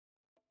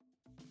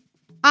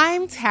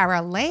I'm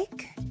Tara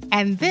Lake,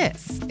 and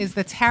this is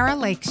The Tara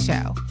Lake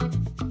Show.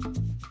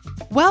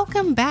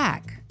 Welcome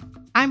back.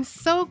 I'm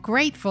so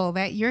grateful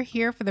that you're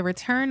here for the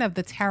return of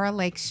The Tara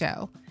Lake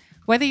Show.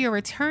 Whether you're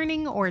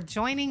returning or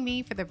joining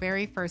me for the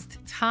very first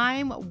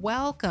time,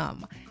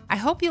 welcome. I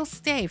hope you'll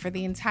stay for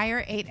the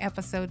entire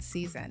 8-episode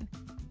season.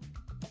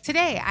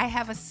 Today, I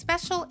have a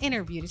special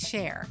interview to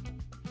share.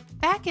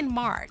 Back in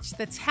March,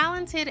 the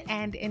talented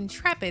and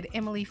intrepid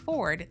Emily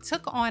Ford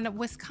took on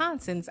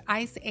Wisconsin's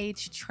Ice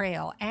Age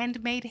Trail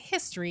and made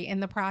history in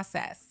the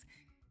process.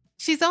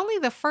 She's only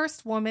the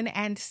first woman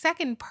and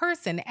second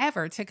person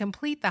ever to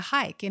complete the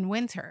hike in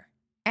winter.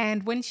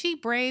 And when she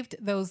braved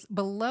those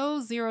below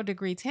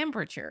 0-degree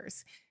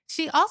temperatures,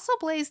 she also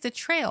blazed a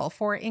trail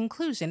for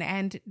inclusion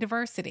and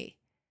diversity.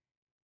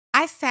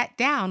 I sat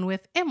down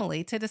with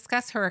Emily to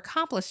discuss her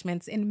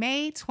accomplishments in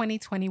May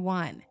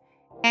 2021.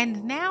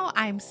 And now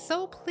I'm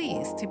so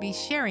pleased to be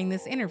sharing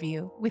this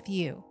interview with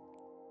you.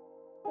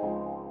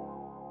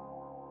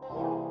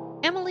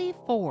 Emily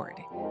Ford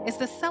is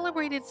the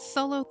celebrated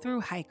solo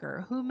thru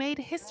hiker who made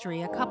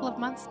history a couple of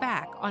months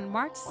back on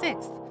March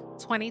 6,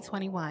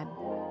 2021,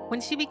 when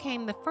she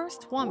became the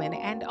first woman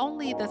and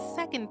only the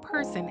second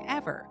person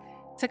ever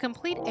to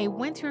complete a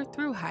winter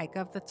thru hike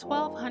of the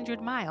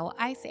 1,200-mile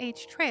Ice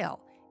Age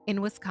Trail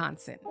in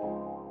Wisconsin.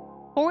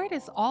 Ford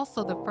is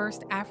also the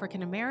first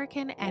African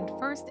American and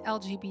first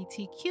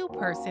LGBTQ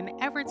person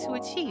ever to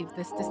achieve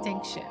this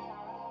distinction.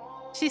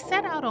 She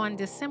set out on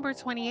December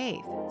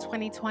 28,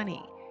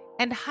 2020,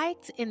 and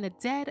hiked in the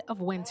dead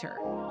of winter,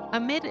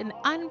 amid an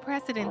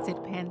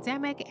unprecedented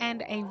pandemic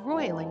and a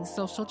roiling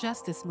social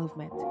justice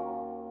movement.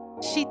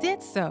 She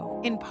did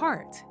so, in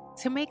part,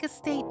 to make a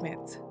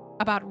statement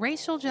about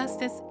racial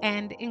justice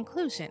and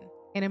inclusion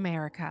in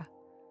America.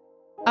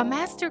 A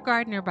master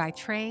gardener by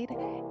trade,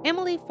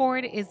 Emily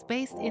Ford is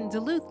based in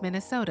Duluth,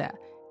 Minnesota,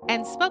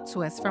 and spoke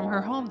to us from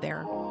her home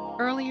there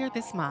earlier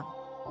this month.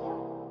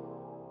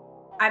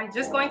 I'm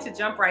just going to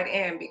jump right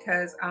in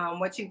because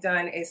what you've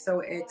done is so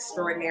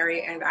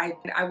extraordinary, and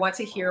I want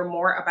to hear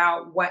more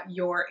about what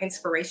your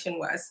inspiration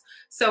was.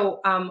 So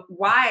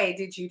why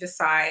did you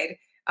decide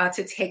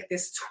to take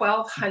this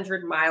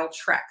 1,200-mile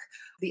trek,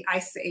 the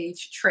Ice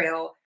Age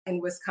Trail in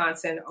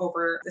Wisconsin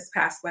over this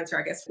past winter?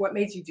 I guess what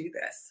made you do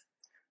this?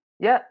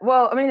 Yeah,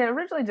 well, I mean, it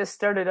originally just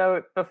started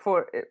out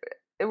before,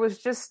 it was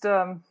just,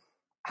 I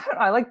don't know,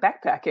 I like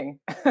backpacking.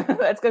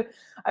 That's good.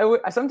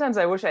 Sometimes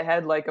I wish I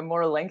had like a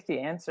more lengthy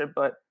answer,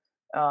 but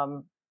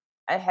I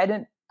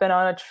hadn't been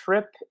on a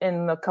trip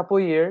in a couple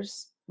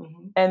years.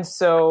 Mm-hmm. And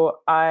so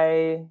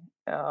I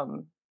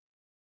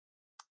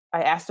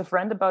asked a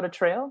friend about a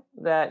trail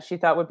that she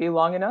thought would be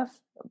long enough,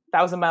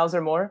 1,000 miles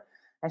or more.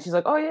 And she's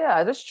like, oh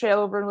yeah, this trail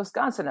over in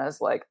Wisconsin. I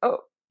was like, oh,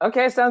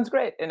 okay, sounds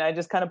great. And I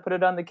just kind of put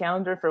it on the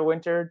calendar for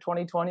winter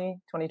 2020,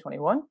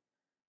 2021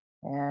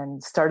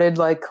 and started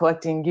like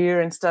collecting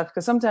gear and stuff.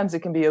 Cause sometimes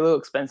it can be a little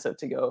expensive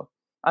to go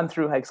on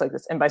through hikes like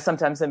this. And by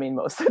sometimes, I mean,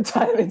 most of the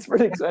time it's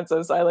pretty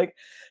expensive. So I like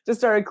just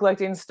started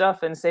collecting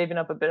stuff and saving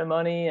up a bit of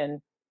money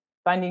and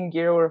finding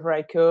gear wherever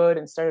I could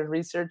and started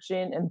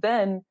researching. And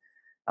then,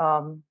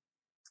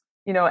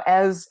 you know,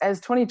 as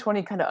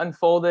 2020 kind of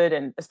unfolded,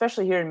 and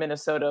especially here in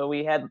Minnesota,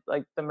 we had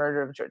like the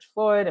murder of George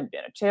Floyd and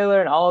Breonna Taylor,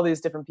 and all of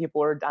these different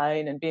people were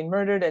dying and being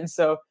murdered. And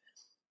so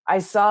I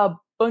saw a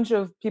bunch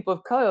of people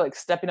of color like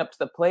stepping up to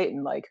the plate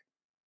and like,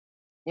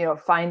 you know,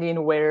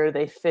 finding where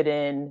they fit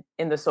in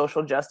the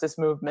social justice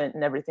movement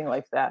and everything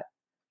like that.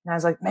 And I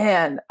was like,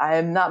 man, I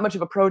am not much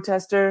of a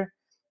protester.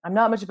 I'm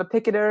not much of a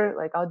picketer.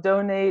 Like I'll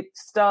donate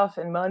stuff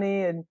and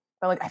money. And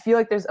I'm like, I feel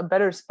like there's a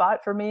better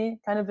spot for me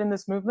kind of in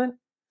this movement.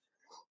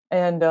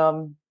 And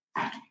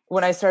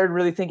when I started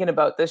really thinking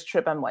about this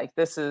trip, I'm like,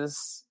 I think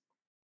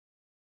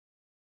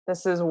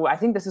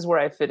this is where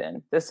I fit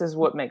in. This is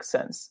what makes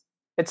sense.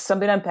 It's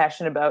something I'm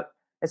passionate about.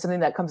 It's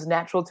something that comes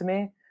natural to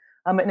me.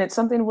 And it's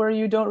something where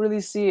you don't really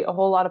see a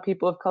whole lot of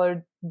people of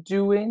color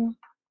doing,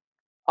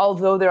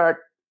 although there are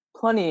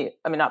plenty,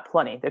 I mean, not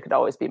plenty, there could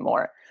always be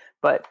more,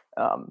 but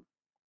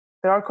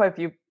there are quite a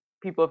few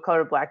people of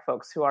color, Black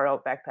folks who are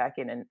out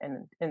backpacking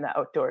and in the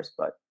outdoors,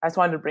 but I just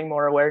wanted to bring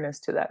more awareness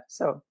to that.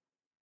 So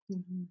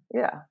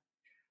yeah.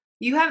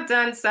 You have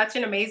done such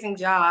an amazing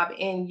job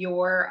in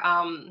your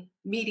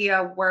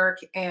media work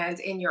and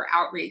in your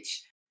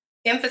outreach,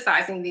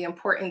 emphasizing the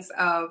importance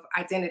of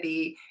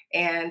identity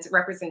and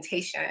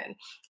representation.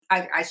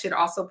 I should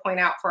also point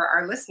out for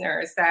our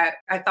listeners that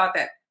I thought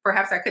that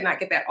perhaps I could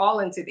not get that all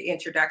into the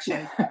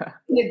introduction.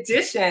 In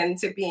addition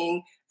to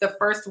being the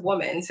first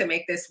woman to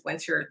make this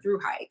winter thru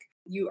hike,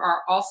 you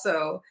are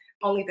also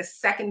only the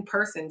second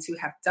person to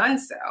have done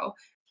so.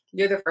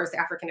 You're the first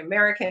African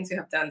American to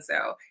have done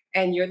so,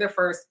 and you're the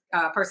first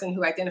person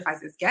who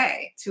identifies as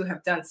gay to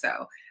have done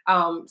so.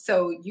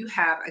 So you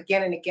have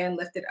again and again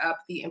lifted up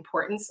the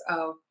importance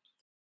of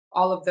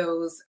all of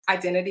those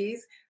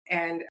identities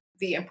and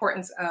the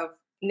importance of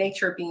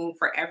nature being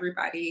for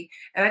everybody.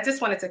 And I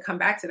just wanted to come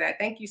back to that.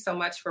 Thank you so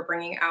much for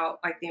bringing out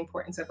like the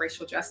importance of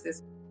racial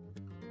justice.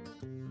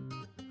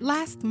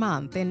 Last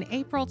month, in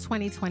April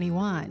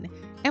 2021,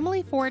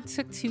 Emily Ford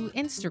took to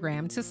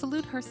Instagram to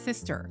salute her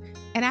sister,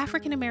 an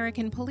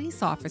African-American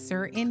police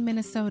officer in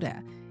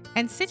Minnesota,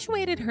 and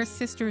situated her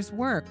sister's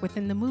work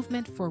within the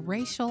movement for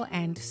racial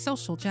and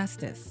social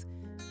justice.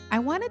 I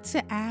wanted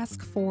to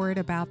ask Ford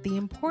about the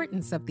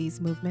importance of these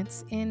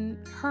movements in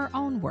her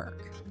own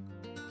work.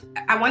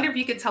 I wonder if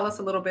you could tell us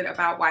a little bit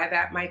about why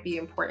that might be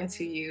important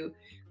to you,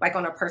 like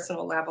on a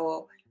personal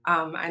level.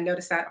 I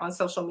noticed that on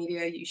social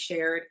media you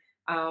shared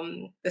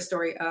the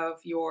story of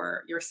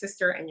your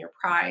sister and your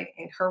pride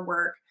in her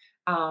work.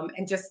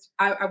 And just,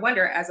 I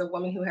wonder, as a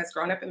woman who has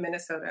grown up in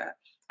Minnesota,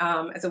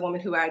 as a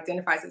woman who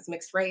identifies as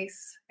mixed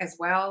race as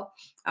well,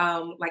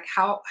 like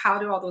how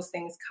do all those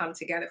things come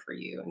together for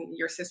you and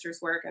your sister's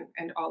work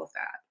and all of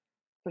that?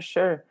 For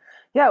sure.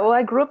 Yeah, well,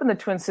 I grew up in the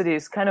Twin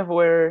Cities, kind of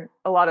where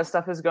a lot of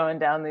stuff is going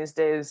down these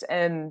days.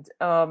 And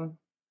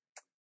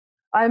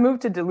I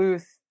moved to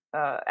Duluth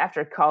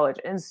after college.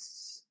 And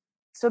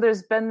so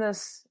there's been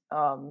this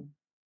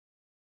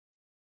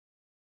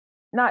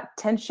not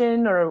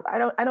tension, or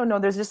I don't know.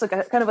 There's just like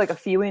a kind of like a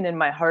feeling in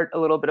my heart, a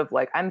little bit of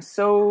like, I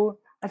feel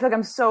like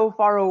I'm so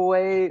far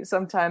away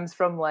sometimes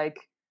from like,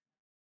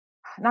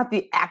 not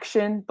the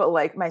action, but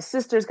like my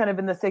sister's kind of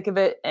in the thick of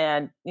it.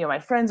 And, you know, my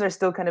friends are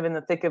still kind of in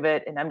the thick of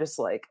it. And I'm just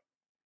like,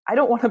 I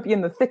don't want to be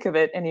in the thick of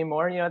it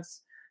anymore. You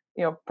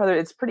know, probably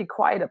it's pretty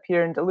quiet up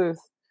here in Duluth.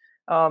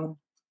 But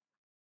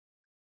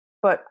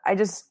I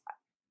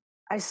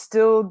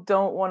still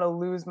don't want to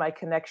lose my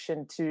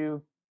connection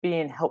to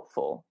being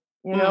helpful,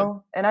 you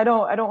know? And I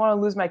don't want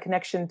to lose my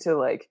connection to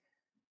like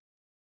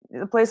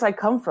the place I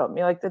come from.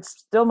 You know, like that's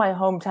still my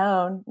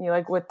hometown. You know,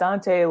 like with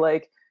Dante,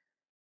 like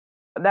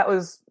that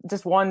was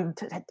just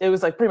it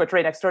was like pretty much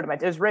right next door to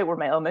it was right where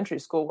my elementary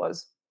school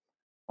was,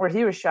 where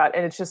he was shot.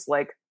 And it's just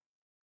like,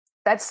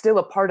 that's still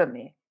a part of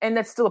me. And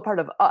that's still a part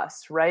of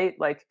us, right?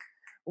 Like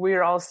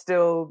we're all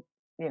still,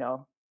 you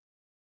know,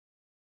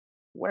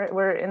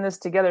 we're in this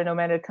together, no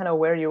matter kind of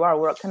where you are.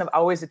 We're kind of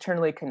always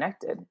eternally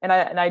connected. And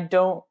I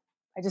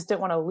just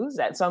didn't want to lose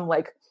that. So I'm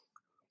like,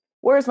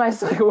 where's my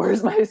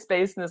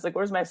space in this? Like,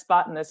 where's my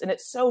spot in this? And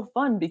it's so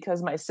fun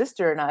because my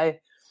sister and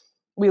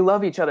we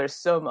love each other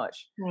so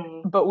much,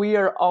 but we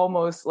are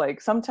almost like,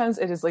 sometimes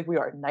it is like we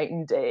are night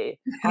and day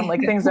on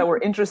like things that we're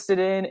interested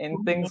in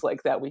and things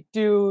like that we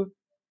do.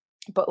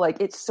 But like,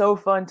 it's so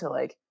fun to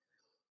like,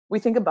 we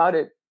think about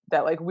it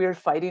that like we're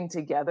fighting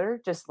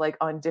together, just like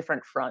on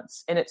different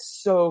fronts. And it's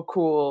so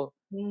cool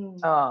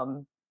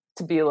to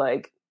be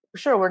like,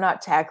 sure, we're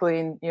not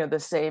tackling, you know, the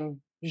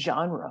same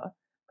genre,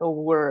 but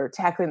we're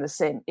tackling the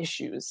same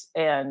issues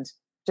and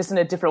just in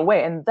a different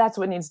way. And that's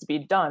what needs to be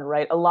done,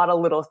 right? A lot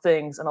of little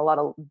things and a lot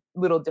of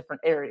little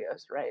different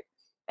areas, right?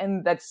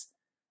 And it's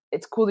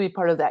cool to be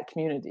part of that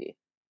community.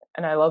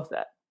 And I love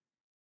that.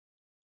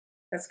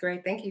 That's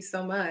great. Thank you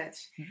so much.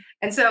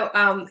 And so,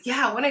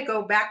 I want to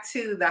go back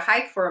to the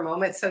hike for a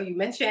moment. So you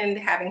mentioned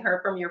having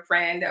heard from your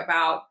friend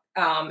about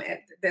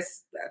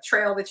this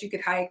trail that you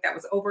could hike that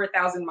was over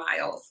 1,000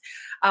 miles.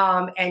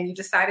 And you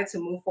decided to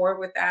move forward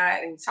with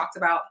that. And you talked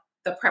about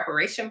the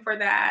preparation for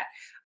that.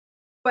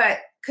 But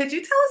could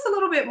you tell us a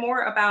little bit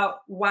more about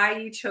why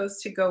you chose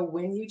to go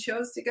when you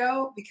chose to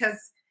go?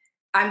 Because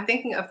I'm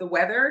thinking of the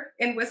weather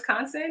in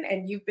Wisconsin,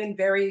 and you've been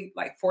very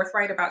like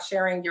forthright about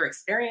sharing your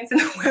experience in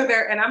the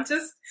weather. And I'm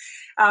just,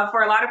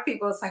 for a lot of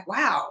people, it's like,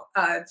 wow,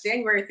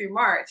 January through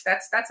March,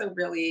 that's a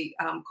really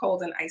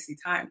cold and icy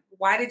time.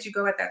 Why did you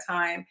go at that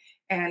time?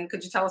 And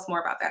could you tell us more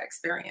about that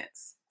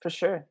experience? For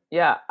sure.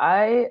 Yeah.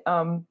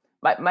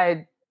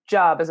 My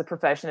job as a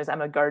profession is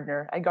I'm a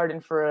gardener. I garden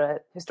for a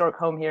historic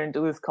home here in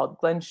Duluth called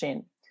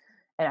Glensheen.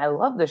 And I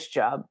love this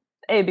job.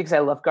 A, because I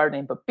love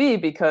gardening, but B,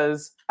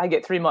 because I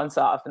get 3 months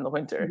off in the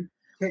winter.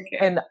 Okay.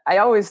 And I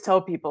always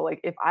tell people,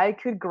 like, if I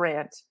could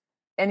grant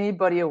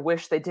anybody a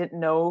wish they didn't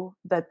know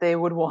that they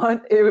would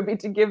want, it would be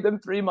to give them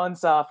 3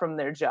 months off from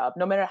their job,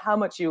 no matter how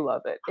much you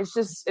love it.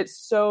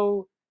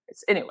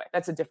 Anyway,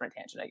 that's a different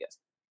tangent, I guess.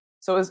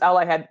 So it was all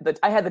I had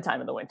the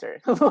time in the winter,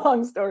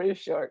 long story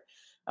short.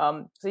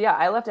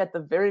 I left at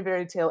the very,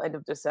 very tail end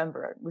of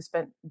December.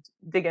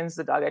 Diggins,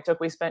 the dog I took,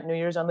 we spent New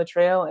Year's on the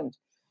trail, and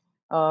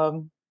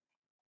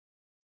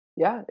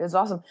yeah, it was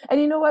awesome.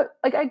 And you know what?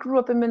 Like, I grew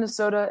up in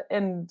Minnesota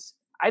and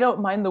I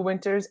don't mind the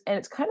winters. And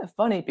it's kind of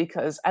funny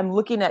because I'm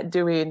looking at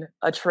doing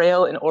a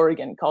trail in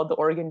Oregon called the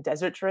Oregon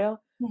Desert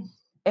Trail.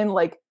 And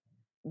like,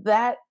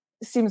 that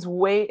seems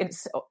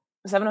it's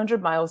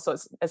 700 miles. So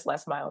it's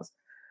less miles.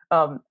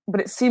 But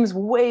it seems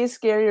way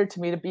scarier to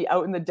me to be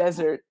out in the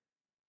desert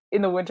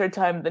in the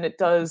wintertime than it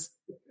does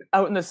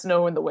out in the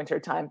snow in the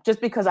wintertime, just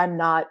because I'm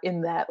not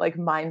in that like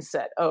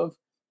mindset of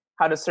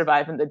how to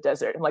survive in the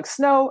desert. I'm like,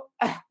 snow,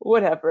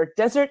 whatever.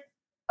 Desert,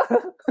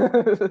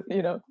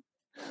 you know.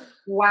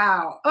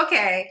 Wow.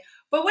 Okay.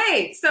 But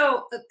wait,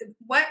 so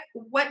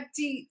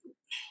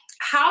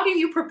how do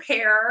you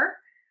prepare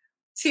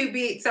to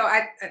be, so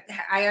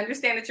I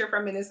understand that you're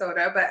from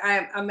Minnesota, but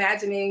I'm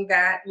imagining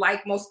that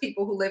like most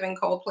people who live in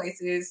cold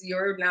places,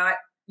 you're not,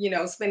 you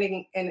know,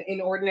 spending an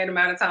inordinate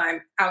amount of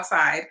time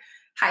outside.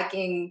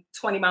 hiking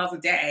 20 miles a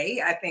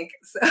day, I think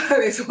so,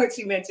 is what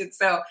you mentioned.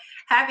 So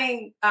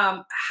having,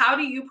 how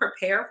do you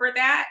prepare for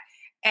that?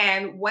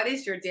 And what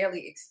is your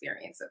daily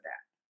experience of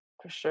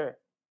that? For sure.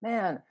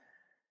 Man,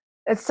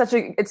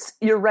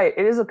 you're right.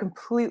 It is a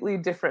completely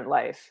different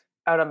life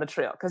out on the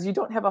trail because you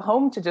don't have a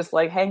home to just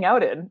like hang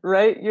out in,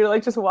 right? You're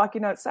like just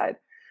walking outside.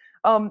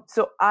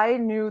 So I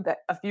knew that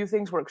a few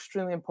things were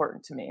extremely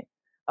important to me.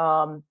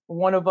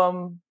 One of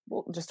them,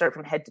 we'll just start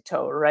from head to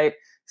toe, right?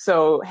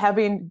 So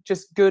having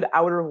just good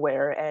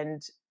outerwear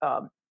and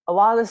a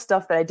lot of the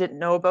stuff that I didn't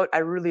know about, I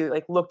really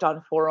like looked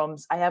on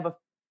forums. I have a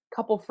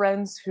couple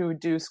friends who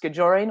do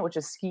skijoring, which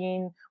is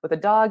skiing with a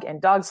dog,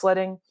 and dog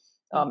sledding.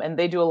 And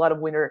they do a lot of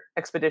winter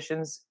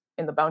expeditions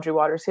in the Boundary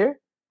Waters here.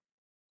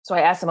 So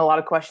I asked them a lot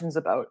of questions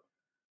about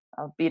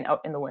being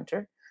out in the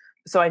winter.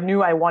 So I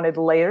knew I wanted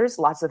layers,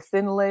 lots of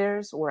thin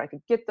layers, where I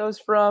could get those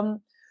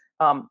from.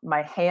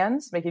 My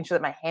hands, making sure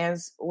that my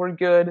hands were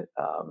good.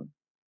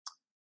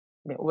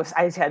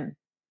 I had,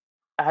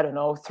 I don't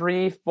know,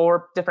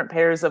 3-4 different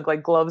pairs of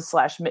like gloves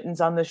 /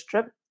 mittens on this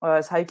trip while I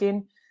was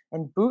hiking,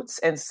 and boots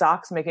and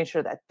socks, making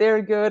sure that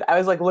they're good. I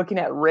was like looking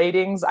at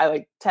ratings. I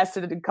like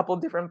tested a couple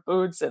different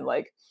boots and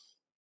like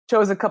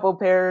chose a couple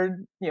pair,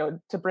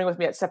 to bring with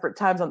me at separate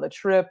times on the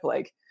trip.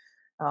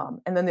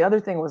 And then the other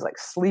thing was like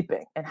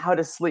sleeping and how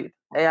to sleep.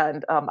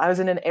 And I was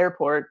in an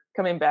airport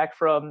coming back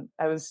from,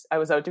 I was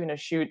out doing a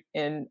shoot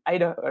in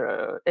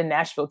Idaho, in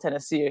Nashville,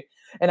 Tennessee.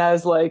 And I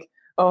was like,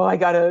 oh, I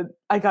gotta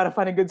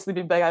find a good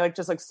sleeping bag. I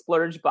just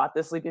splurge bought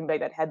this sleeping bag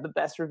that had the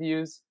best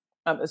reviews.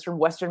 It's from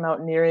Western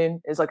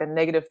Mountaineering. It's like a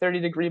negative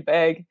 30-degree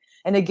bag.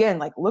 And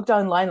again, looked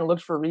online and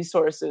looked for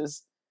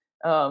resources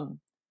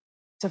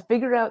to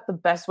figure out the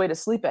best way to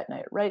sleep at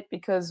night, right?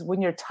 Because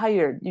when you're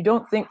tired, you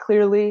don't think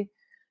clearly,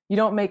 you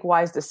don't make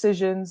wise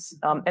decisions.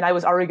 And I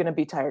was already going to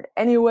be tired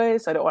anyway,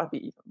 so I don't want to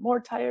be even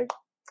more tired.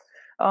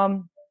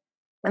 And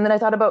then I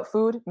thought about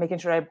food, making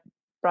sure I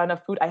brought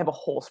enough food. I have a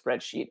whole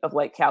spreadsheet of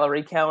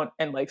calorie count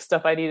and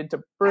stuff I needed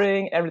to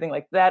bring, everything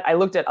like that. I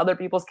looked at other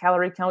people's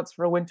calorie counts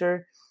for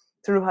winter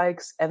through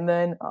hikes. And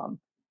then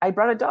I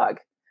brought a dog,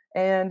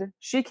 and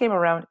she came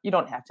around. You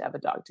don't have to have a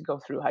dog to go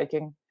through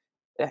hiking.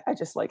 I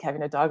just like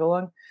having a dog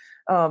along.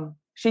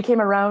 She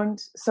came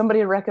around.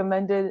 Somebody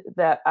recommended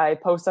that I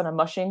post on a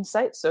mushing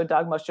site. So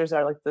dog mushers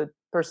are the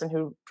person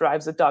who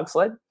drives a dog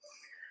sled,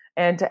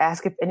 and to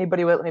ask if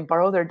anybody would let me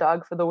borrow their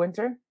dog for the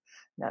winter.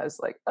 And I was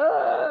like,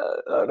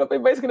 I don't know if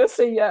anybody's going to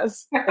say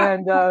yes.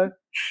 And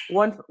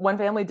one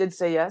family did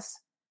say yes.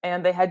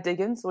 And they had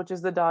Diggins, which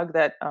is the dog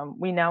that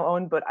we now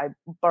own, but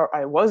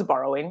I was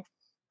borrowing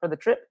for the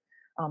trip.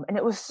 And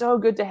it was so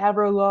good to have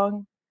her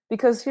along,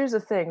 because here's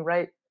the thing,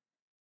 right?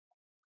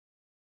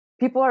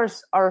 People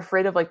are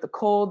afraid of the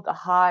cold, the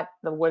hot,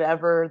 the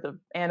whatever, the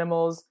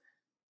animals.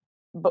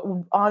 But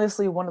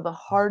honestly, one of the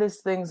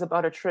hardest things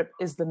about a trip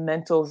is the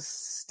mental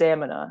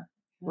stamina,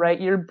 right?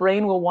 Your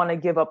brain will want to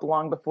give up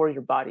long before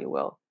your body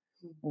will.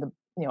 And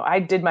I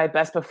did my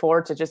best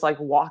before to just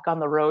walk on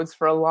the roads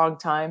for a long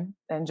time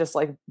and just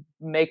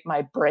make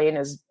my brain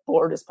as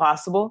bored as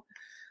possible.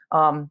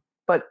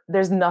 But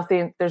there's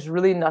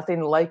really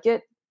nothing like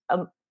it,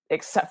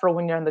 except for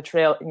when you're on the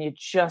trail and you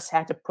just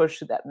have to push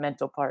through that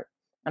mental part.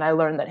 And I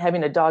learned that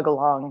having a dog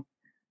along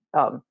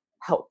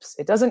helps.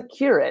 It doesn't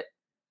cure it,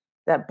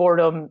 that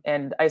boredom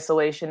and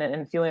isolation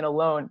and feeling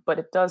alone, but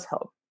it does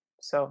help.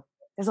 So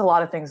there's a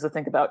lot of things to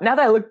think about. Now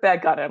that I look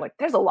back on it, I'm like,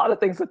 there's a lot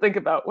of things to think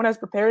about. When I was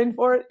preparing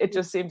for it, it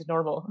just seemed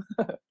normal.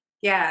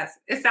 Yes,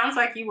 it sounds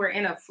like you were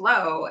in a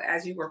flow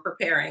as you were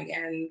preparing,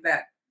 and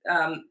that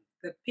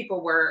the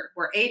people were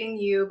aiding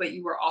you, but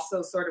you were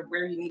also sort of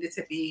where you needed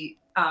to be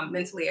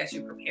mentally as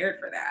you prepared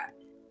for that.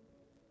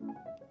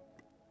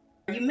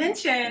 You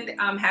mentioned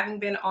having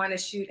been on a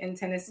shoot in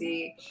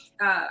Tennessee.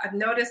 I've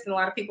noticed, and a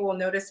lot of people will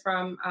notice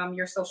from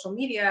your social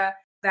media,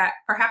 that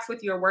perhaps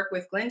with your work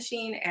with Glenn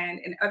Sheen and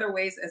in other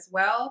ways as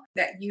well,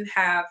 that you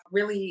have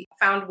really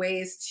found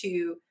ways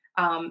to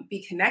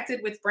be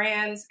connected with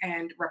brands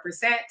and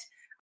represent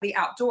the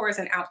outdoors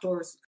and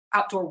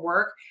outdoor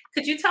work.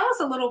 Could you tell us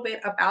a little bit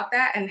about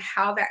that and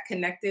how that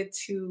connected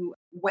to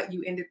what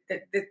you ended?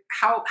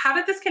 How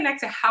did this connect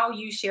to how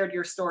you shared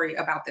your story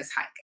about this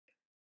hike?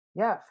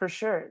 Yeah, for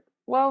sure.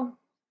 Well,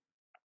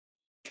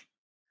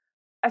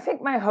 I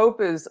think my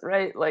hope is,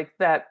 right,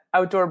 that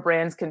outdoor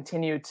brands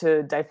continue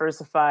to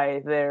diversify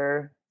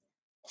their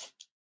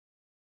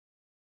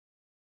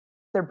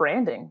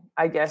branding,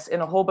 I guess,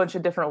 in a whole bunch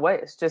of different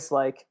ways. Just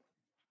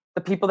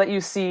the people that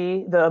you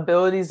see, the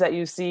abilities that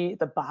you see,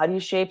 the body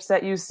shapes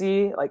that you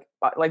see,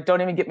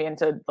 don't even get me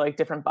into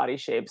different body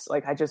shapes.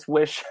 I just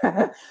wish,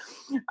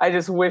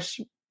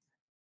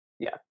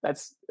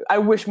 I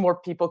wish more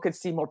people could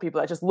see more people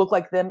that just look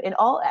like them in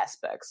all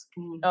aspects.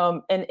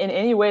 And in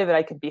any way that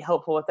I could be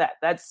helpful with that,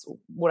 that's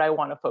what I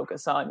want to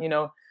focus on.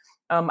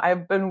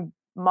 I've been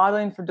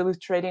modeling for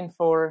Duluth Trading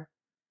for,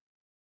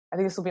 I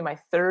think this will be my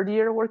 3rd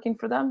year working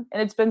for them.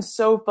 And it's been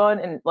so fun.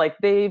 And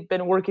they've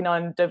been working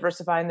on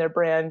diversifying their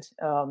brand.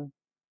 And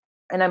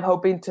I'm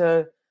hoping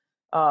to,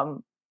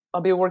 I'll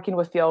be working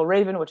with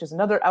Fjällräven, which is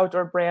another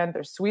outdoor brand.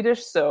 They're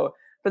Swedish. So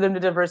for them to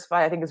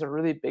diversify, I think is a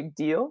really big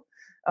deal.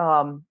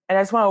 And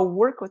I just want to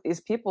work with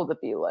these people to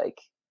be like,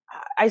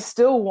 I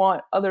still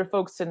want other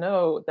folks to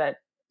know that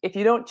if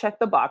you don't check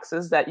the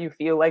boxes that you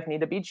feel like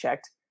need to be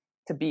checked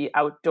to be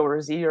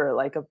outdoorsy or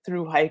like a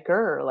thru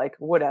hiker or like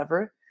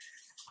whatever,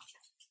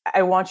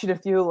 I want you to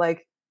feel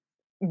like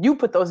you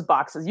put those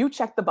boxes, you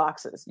check the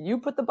boxes, you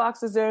put the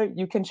boxes there,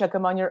 you can check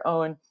them on your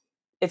own.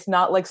 It's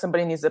not like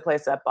somebody needs to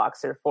place that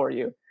box there for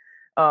you.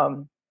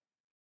 And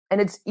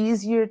it's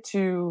easier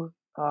to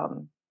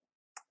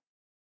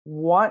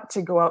want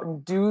to go out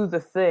and do the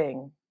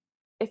thing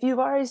if you've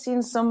already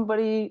seen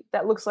somebody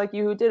that looks like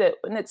you who did it.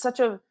 And it's such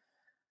a,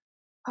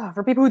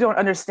 for people who don't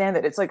understand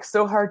it, it's like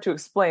so hard to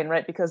explain,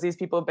 right? Because these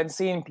people have been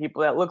seeing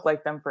people that look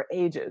like them for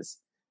ages.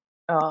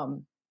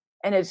 And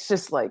it's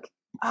just like,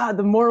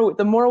 the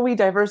more we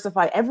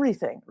diversify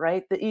everything,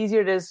 right? The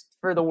easier it is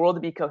for the world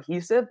to be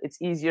cohesive.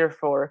 It's easier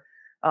for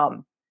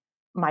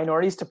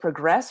minorities to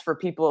progress, for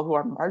people who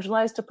are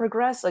marginalized to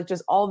progress, like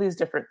just all these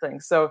different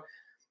things. So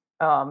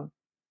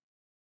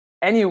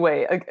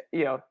anyway,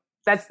 you know,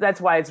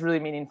 that's why it's really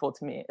meaningful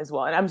to me as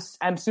well. And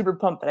I'm super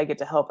pumped that I get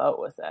to help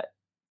out with that.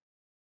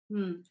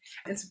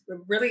 It's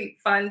really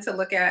fun to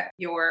look at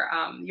your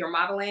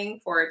modeling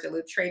for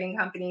Duluth Trading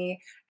Company.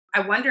 I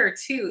wonder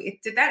too,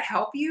 did that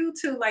help you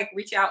to like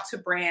reach out to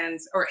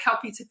brands or help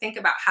you to think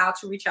about how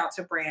to reach out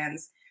to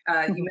brands?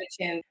 You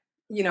mentioned,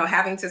 you know,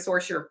 having to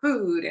source your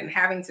food and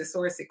having to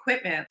source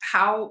equipment.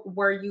 How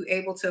were you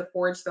able to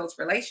forge those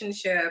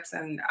relationships?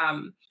 And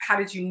how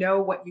did you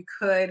know what you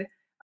could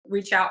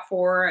reach out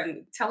for?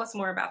 And tell us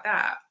more about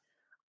that.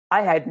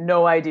 I had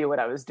no idea what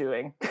I was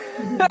doing.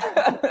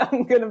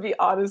 I'm going to be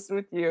honest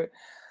with you.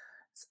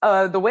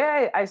 The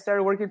way I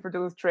started working for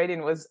Duluth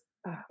Trading was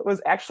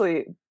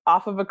actually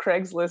off of a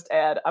Craigslist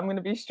ad. I'm going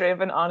to be straight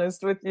up and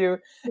honest with you.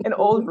 An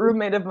old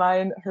roommate of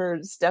mine, her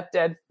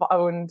stepdad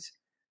found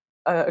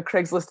a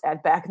Craigslist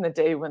ad back in the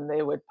day when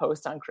they would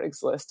post on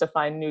Craigslist to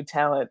find new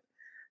talent.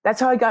 That's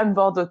how I got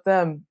involved with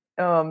them.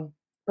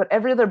 But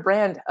every other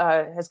brand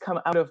has come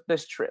out of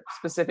this trip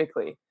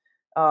specifically.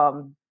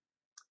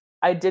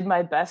 I did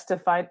my best to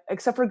find,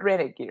 except for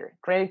Granite Gear.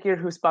 Granite Gear,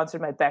 who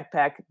sponsored my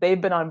backpack, they've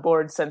been on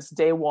board since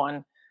day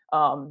one.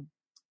 And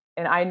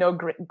I know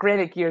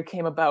Granite Gear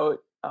came about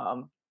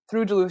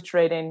through Duluth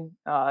Trading,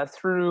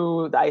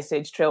 through the Ice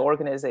Age Trail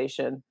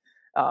organization.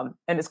 And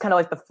it's kind of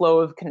like the flow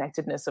of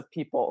connectedness of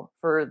people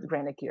for the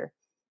Granite Gear.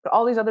 But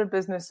all these other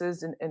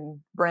businesses and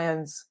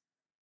brands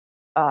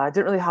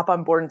didn't really hop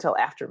on board until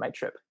after my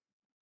trip.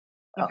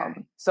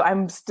 Okay. So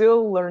I'm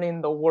still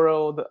learning the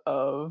world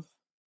of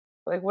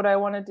like what I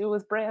want to do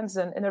with brands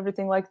and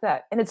everything like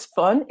that. And it's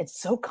fun. It's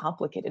so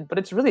complicated, but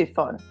it's really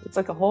fun. It's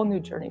like a whole new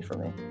journey for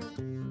me.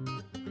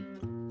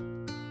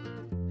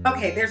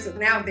 Okay, there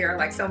are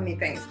like so many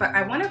things, but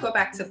I want to go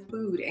back to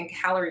food and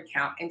calorie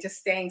count and just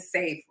staying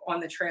safe on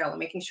the trail and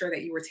making sure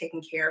that you were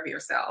taking care of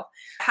yourself.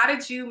 How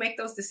did you make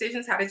those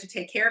decisions? How did you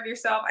take care of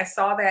yourself? I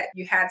saw that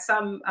you had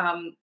some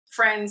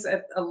friends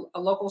at a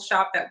local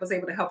shop that was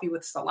able to help you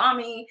with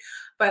salami,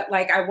 but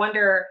like, I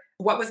wonder,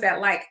 what was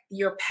that like?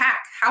 Your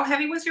pack, how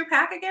heavy was your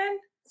pack again?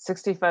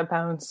 65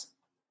 pounds.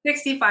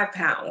 65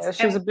 pounds. Yeah,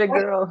 she was a big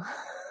girl.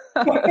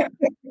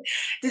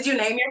 Did you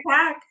name your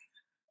pack?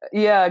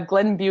 Yeah,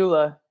 Glenn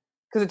Beulah.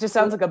 Because it just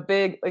sounds like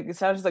it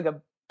sounds like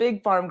a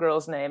big farm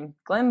girl's name.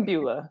 Glenn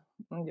Beulah.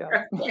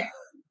 Yeah.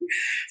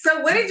 So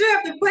what did you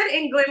have to put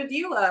in Glenn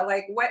Beulah?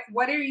 Like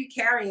what are you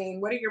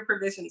carrying? What are your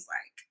provisions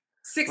like?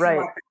 65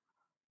 pounds.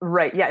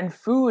 Right. Yeah. And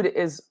food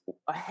is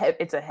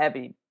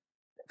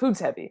food's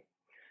heavy.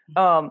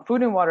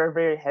 Food and water are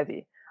very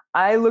heavy.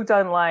 I looked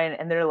online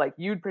and they're like,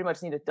 you'd pretty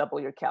much need to double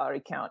your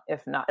calorie count.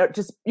 If not,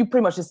 you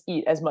pretty much just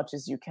eat as much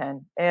as you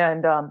can.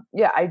 And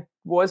I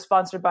was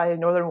sponsored by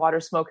Northern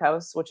Water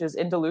Smokehouse, which is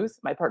in Duluth.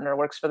 My partner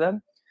works for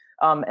them.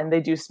 And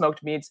they do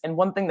smoked meats. And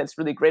one thing that's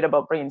really great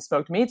about bringing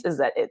smoked meats is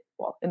that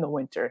in the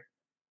winter,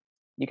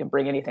 you can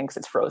bring anything because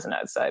it's frozen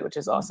outside, which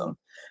is awesome.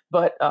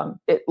 But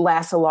it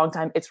lasts a long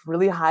time. It's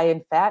really high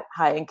in fat,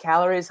 high in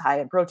calories, high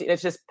in protein.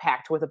 It's just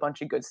packed with a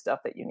bunch of good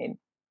stuff that you need.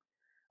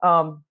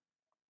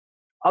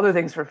 Other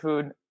things for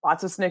food,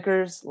 lots of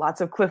Snickers,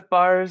 lots of Cliff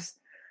Bars,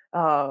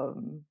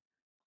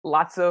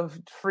 lots of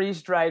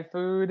freeze-dried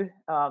food.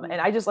 And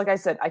I just, like I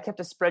said, I kept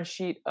a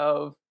spreadsheet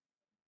of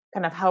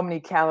kind of how many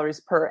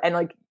calories per, and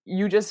like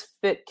you just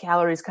fit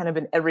calories kind of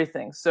in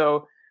everything.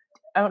 So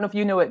I don't know if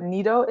you know what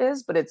Nido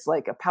is, but it's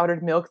like a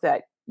powdered milk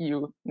that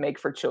you make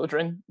for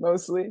children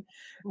mostly.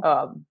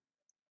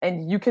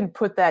 And you can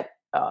put that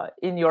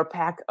in your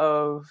pack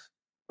of,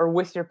 or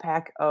with your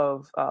pack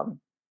of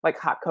like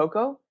hot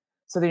cocoa.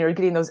 So then you're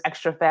getting those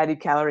extra fatty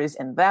calories.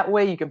 And that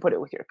way you can put it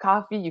with your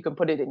coffee. You can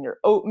put it in your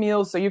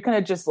oatmeal. So you're kind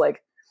of just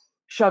like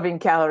shoving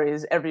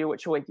calories every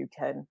which way you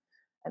can.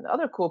 And the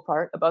other cool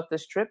part about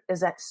this trip is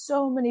that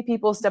so many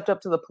people stepped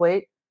up to the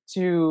plate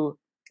to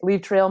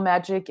leave Trail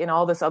Magic and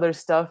all this other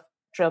stuff.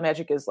 Trail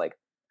Magic is like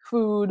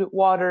food,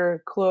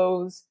 water,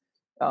 clothes.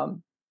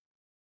 And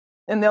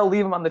they'll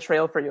leave them on the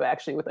trail for you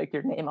actually with like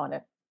your name on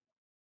it.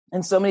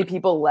 And so many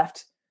people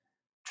left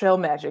Trail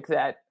Magic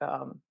that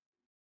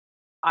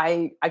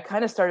I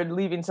kind of started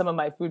leaving some of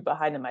my food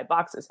behind in my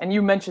boxes. And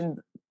you mentioned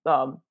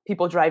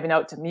people driving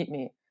out to meet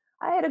me.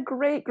 I had a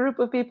great group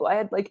of people. I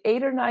had like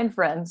 8 or 9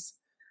 friends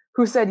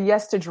who said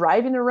yes to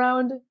driving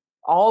around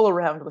all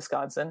around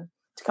Wisconsin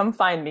to come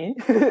find me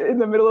in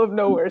the middle of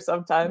nowhere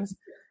sometimes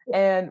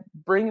and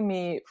bring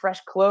me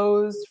fresh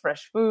clothes,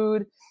 fresh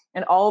food,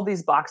 and all of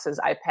these boxes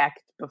I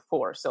packed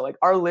before. So like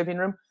our living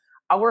room,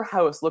 our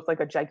house looked like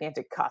a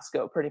gigantic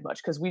Costco pretty much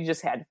because we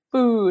just had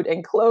food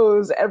and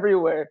clothes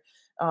everywhere.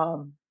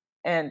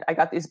 And I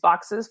got these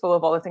boxes full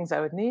of all the things I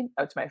would need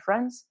out to my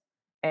friends,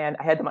 and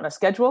I had them on a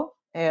schedule,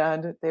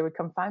 and they would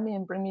come find me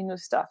and bring me new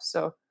stuff.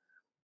 So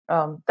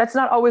that's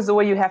not always the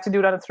way you have to do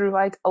it on a through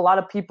hike. A lot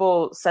of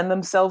people send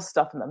themselves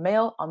stuff in the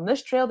mail. On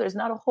this trail, there's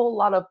not a whole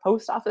lot of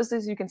post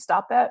offices you can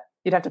stop at.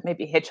 You'd have to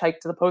maybe hitchhike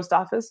to the post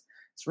office.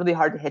 It's really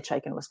hard to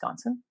hitchhike in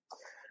Wisconsin.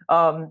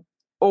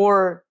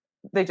 Or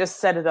they just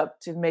set it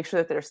up to make sure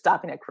that they're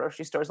stopping at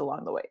grocery stores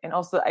along the way. And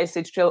also the Ice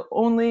Age Trail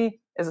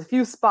only has a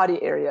few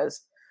spotty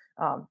areas.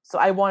 So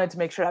I wanted to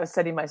make sure I was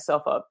setting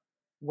myself up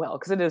well,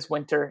 because it is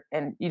winter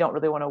and you don't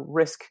really want to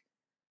risk,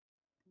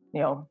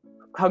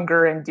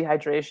 hunger and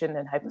dehydration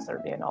and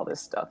hypothermia and all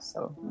this stuff.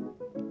 So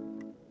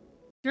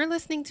you're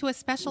listening to a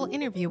special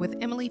interview with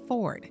Emily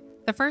Ford,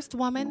 the first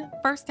woman,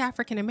 first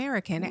African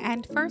American,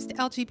 and first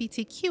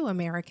LGBTQ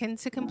American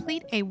to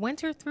complete a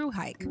winter through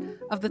hike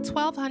of the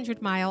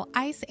 1,200-mile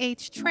Ice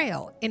Age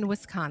Trail in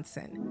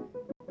Wisconsin.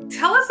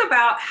 Tell us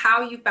about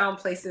how you found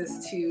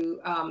places to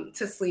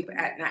sleep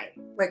at night.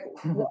 Like,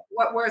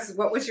 what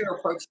was your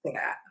approach to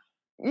that?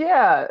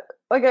 Yeah,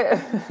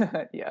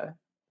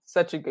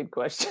 such a good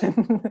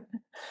question.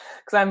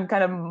 Because I'm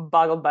kind of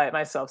boggled by it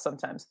myself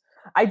sometimes.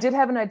 I did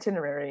have an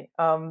itinerary.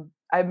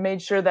 I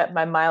made sure that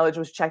my mileage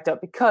was checked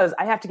out because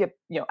I had to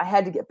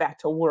get back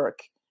to work.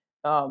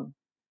 I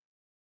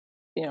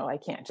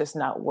can't just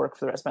not work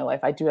for the rest of my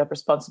life. I do have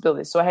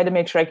responsibilities. So I had to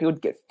make sure I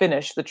could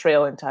finish the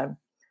trail in time.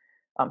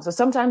 So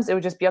sometimes it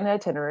would just be on the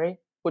itinerary,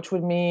 which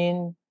would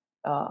mean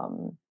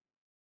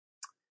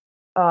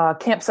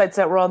campsites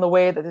that were on the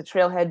way that the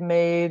trail had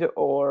made,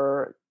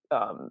 or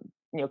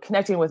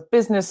connecting with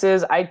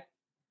businesses. I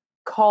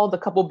called a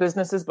couple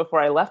businesses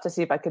before I left to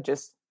see if I could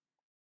just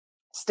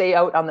stay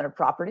out on their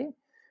property.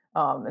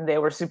 And they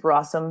were super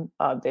awesome.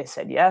 They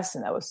said yes,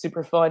 and that was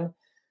super fun.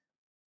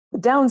 The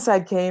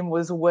downside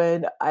was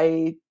when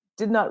I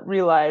did not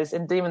realize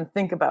and didn't even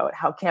think about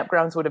how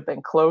campgrounds would have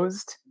been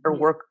closed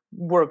or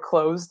were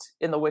closed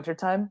in the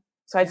wintertime.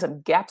 So I had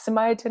some gaps in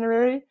my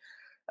itinerary.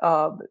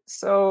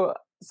 So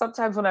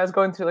sometimes when I was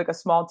going through like a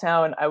small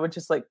town, I would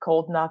just like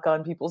cold knock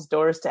on people's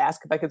doors to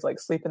ask if I could like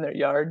sleep in their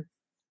yard.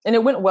 And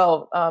it went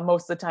well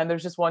most of the time.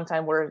 There's just one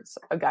time where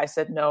a guy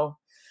said no,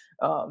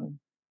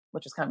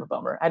 which is kind of a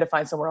bummer. I had to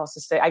find somewhere else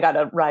to stay. I got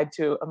a ride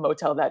to a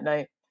motel that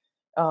night.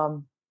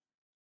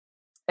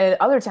 And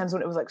other times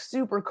when it was like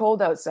super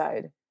cold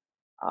outside,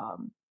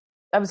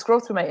 I would scroll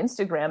through my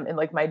Instagram and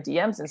like my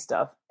DMs and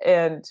stuff,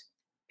 and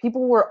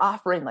people were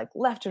offering like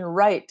left and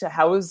right to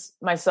house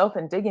myself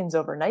and Diggins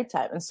over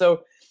nighttime. And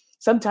so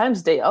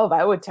sometimes day of,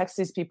 I would text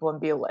these people and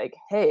be like,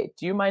 hey,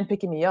 do you mind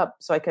picking me up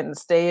so I can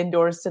stay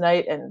indoors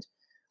tonight and,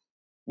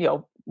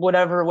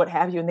 whatever, what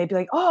have you. And they'd be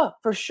like, oh,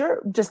 for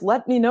sure. Just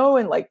let me know.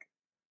 And like,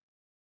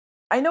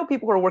 I know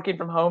people who are working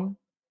from home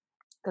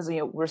because,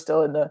 we're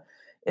still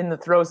in the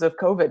throes of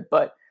COVID.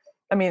 But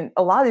I mean,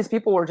 a lot of these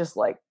people were just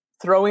like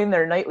throwing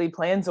their nightly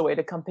plans away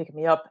to come pick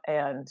me up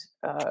and,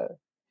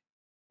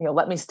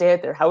 let me stay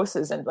at their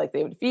houses, and like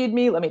they would feed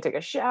me, let me take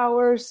a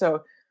shower.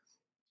 So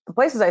the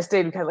places I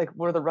stayed kind of like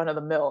were the run of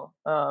the mill.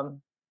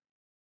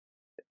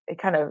 It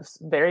kind of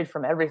varied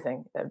from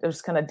everything. It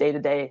was kind of day to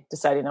day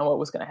deciding on what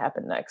was going to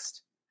happen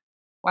next.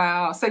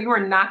 Wow. So you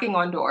were knocking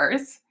on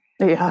doors.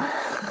 Yeah.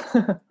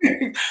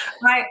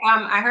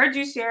 I heard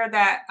you share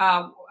that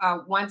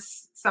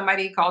once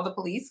somebody called the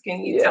police.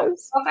 Can you tell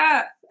us about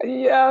that?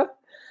 Yeah.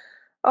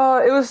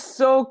 It was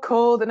so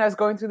cold, and I was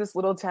going through this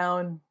little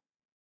town,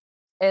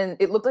 and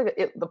it looked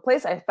like the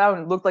place I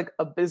found looked like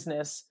a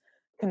business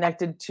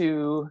connected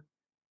to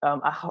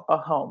a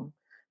home.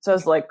 So I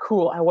was like,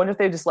 cool, I wonder if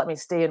they just let me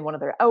stay in one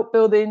of their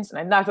outbuildings. And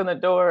I knocked on the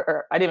door,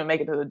 or I didn't even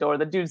make it to the door.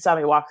 The dude saw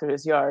me walk through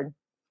his yard.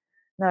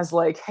 And I was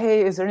like,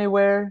 hey, is there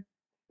anywhere?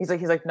 He's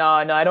like, no,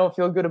 I don't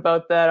feel good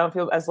about that. I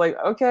was like,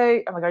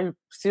 okay. I'm like, are you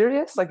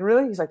serious? Like,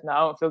 really? He's like, no, I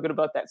don't feel good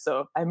about that.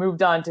 So I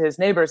moved on to his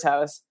neighbor's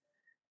house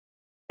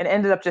and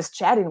ended up just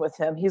chatting with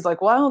him. He's like,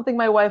 well, I don't think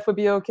my wife would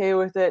be okay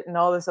with it and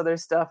all this other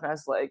stuff. And I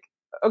was like,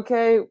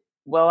 okay,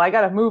 well, I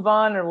got to move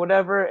on or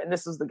whatever. And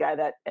this was the guy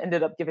that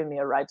ended up giving me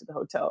a ride to the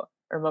hotel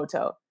or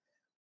motel.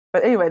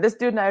 But anyway, this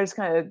dude and I were just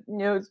kind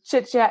of,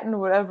 chit-chatting,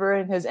 whatever,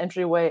 in his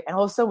entryway. And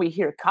all of a sudden we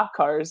hear cop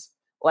cars,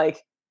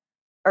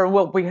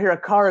 we hear a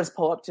cars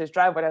pull up to his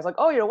driveway. And I was like,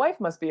 oh, your wife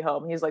must be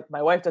home. He's like,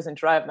 my wife doesn't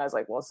drive. And I was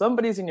like, well,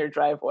 somebody's in your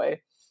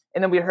driveway.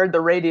 And then we heard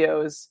the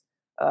radios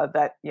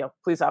that,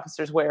 police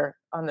officers wear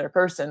on their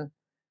person.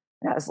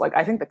 And I was like,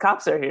 I think the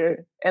cops are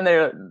here. And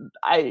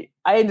I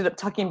ended up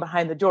tucking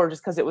behind the door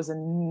just because it was a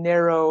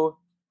narrow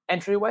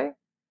entryway.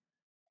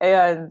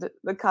 And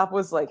the cop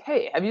was like,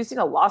 "Hey, have you seen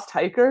a lost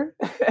hiker?"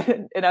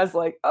 And I was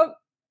like, "Oh,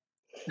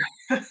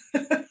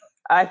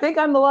 I think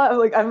I'm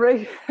like I'm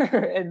right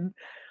here." And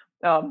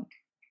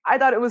I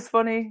thought it was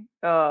funny.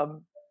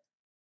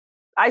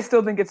 I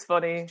still think it's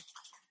funny.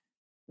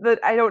 That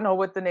I don't know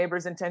what the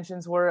neighbor's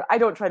intentions were. I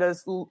don't try to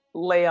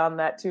lay on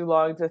that too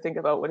long to think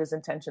about what his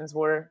intentions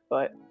were,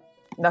 but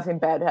nothing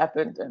bad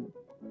happened, and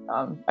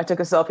I took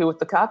a selfie with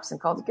the cops and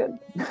called it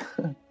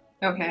good.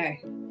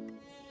 Okay.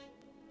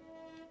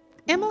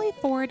 Emily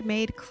Ford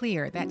made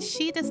clear that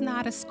she does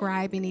not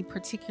ascribe any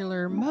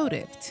particular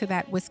motive to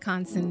that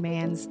Wisconsin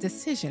man's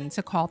decision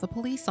to call the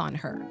police on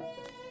her.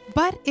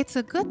 But it's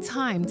a good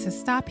time to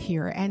stop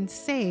here and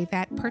say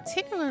that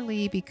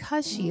particularly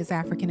because she is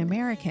African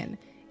American,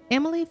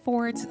 Emily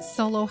Ford's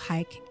solo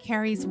hike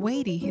carries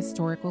weighty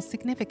historical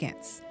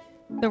significance.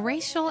 The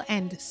racial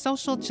and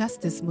social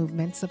justice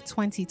movements of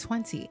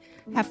 2020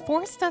 have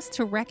forced us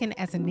to reckon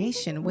as a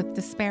nation with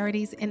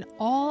disparities in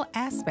all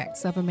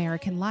aspects of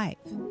American life.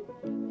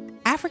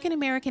 African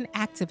American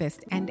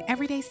activists and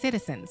everyday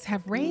citizens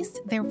have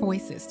raised their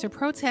voices to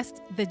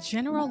protest the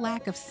general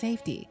lack of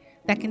safety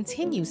that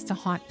continues to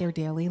haunt their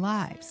daily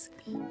lives.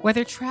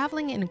 Whether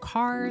traveling in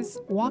cars,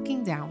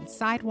 walking down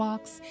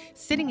sidewalks,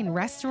 sitting in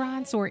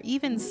restaurants, or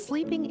even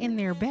sleeping in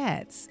their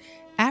beds,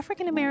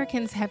 African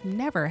Americans have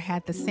never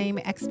had the same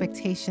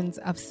expectations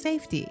of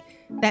safety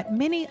that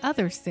many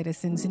other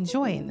citizens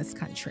enjoy in this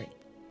country.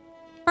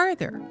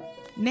 Further,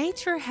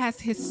 nature has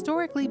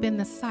historically been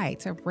the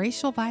site of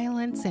racial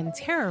violence and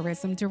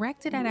terrorism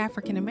directed at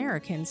African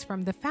Americans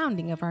from the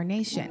founding of our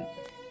nation,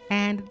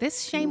 and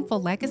this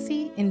shameful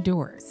legacy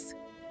endures.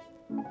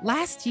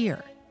 Last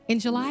year, in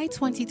July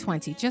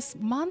 2020, just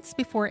months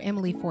before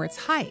Emily Ford's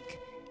hike,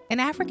 an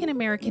African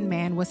American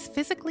man was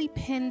physically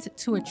pinned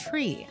to a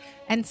tree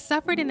and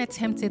suffered an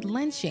attempted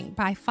lynching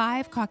by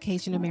 5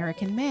 Caucasian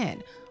American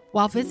men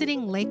while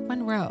visiting Lake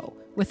Monroe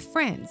with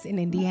friends in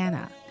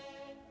Indiana.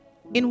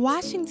 In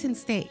Washington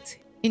state,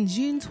 in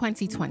June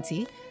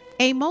 2020,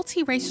 a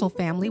multiracial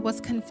family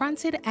was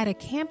confronted at a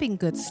camping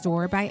goods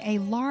store by a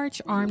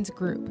large armed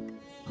group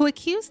who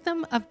accused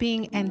them of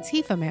being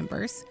Antifa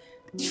members,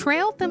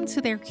 trailed them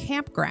to their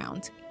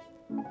campground,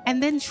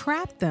 and then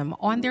trapped them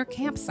on their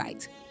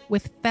campsite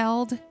with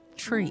felled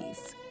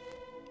trees.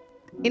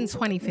 In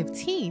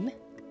 2015,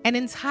 an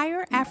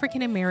entire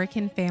African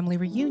American family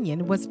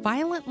reunion was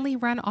violently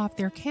run off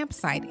their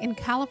campsite in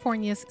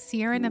California's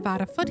Sierra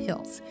Nevada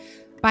foothills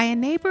by a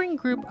neighboring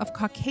group of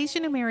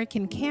Caucasian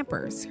American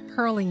campers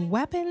hurling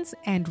weapons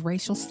and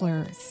racial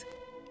slurs.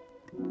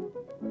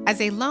 As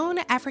a lone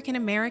African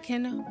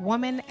American,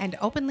 woman, and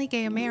openly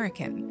gay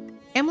American,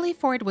 Emily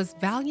Ford was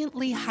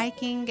valiantly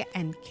hiking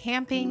and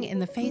camping in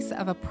the face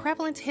of a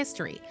prevalent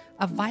history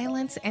of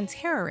violence and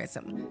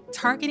terrorism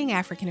targeting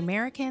African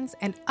Americans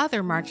and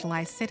other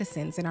marginalized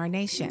citizens in our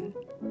nation.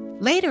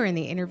 Later in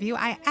the interview,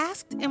 I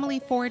asked Emily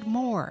Ford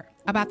more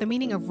about the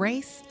meaning of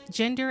race,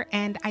 gender,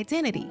 and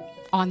identity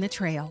on the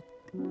trail.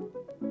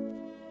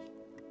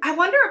 I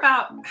wonder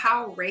about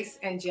how race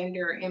and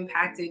gender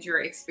impacted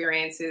your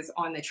experiences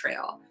on the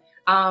trail.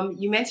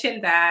 You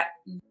mentioned that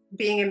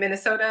being in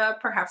Minnesota,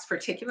 perhaps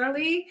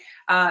particularly,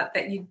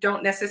 that you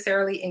don't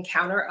necessarily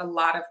encounter a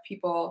lot of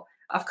people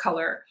of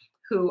color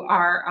who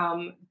are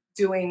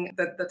doing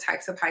the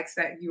types of hikes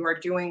that you are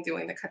doing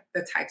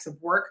the types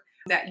of work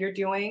that you're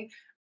doing.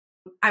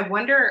 I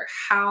wonder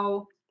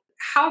how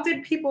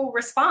did people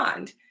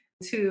respond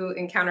to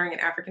encountering an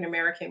African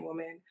American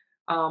woman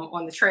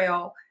on the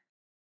trail?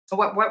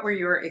 What were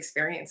your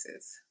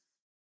experiences?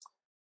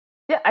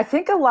 Yeah, I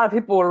think a lot of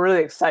people were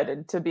really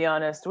excited, to be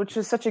honest, which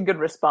is such a good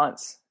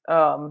response.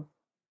 And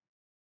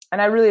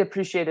I really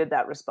appreciated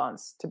that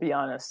response, to be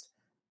honest.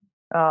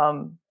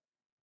 And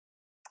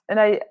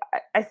I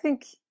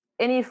think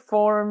any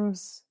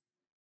forms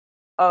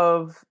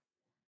of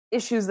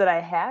issues that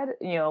I had,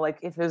 like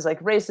if it was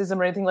like racism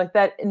or anything like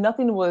that,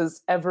 nothing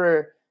was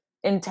ever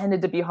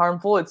intended to be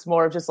harmful. It's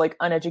more of just like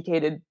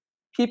uneducated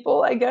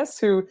people, I guess,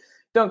 who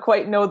don't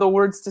quite know the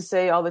words to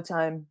say all the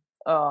time,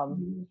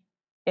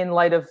 in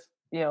light of,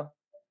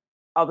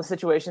 all the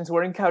situations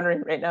we're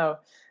encountering right now.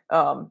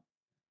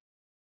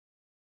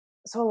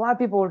 So a lot of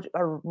people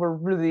were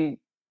really,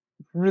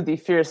 really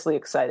fiercely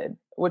excited,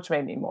 which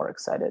made me more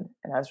excited.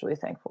 And I was really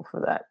thankful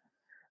for that.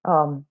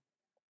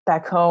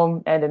 Back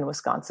home and in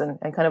Wisconsin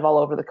and kind of all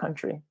over the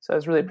country. So I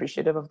was really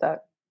appreciative of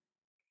that.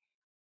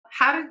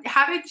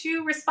 How did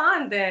you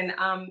respond then?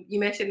 You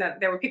mentioned that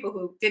there were people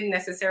who didn't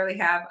necessarily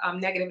have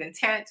negative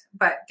intent,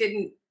 but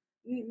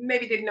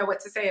maybe didn't know what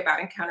to say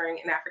about encountering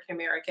an African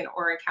American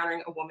or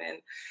encountering a woman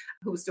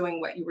who was doing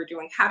what you were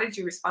doing. How did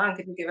you respond?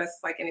 Could you give us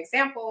like an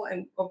example,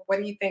 and what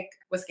do you think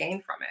was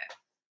gained from it?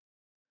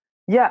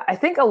 Yeah, I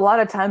think a lot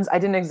of times I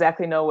didn't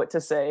exactly know what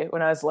to say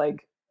when I was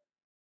like,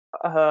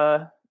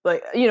 my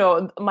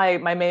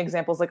main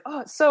example is like,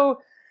 oh,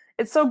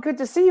 it's so good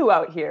to see you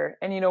out here.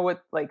 And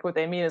what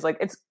they mean is like,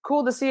 it's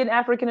cool to see an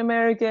African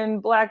American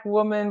Black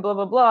woman, blah,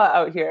 blah, blah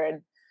out here.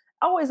 And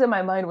always in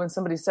my mind when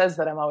somebody says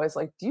that, I'm always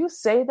like, do you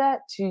say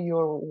that to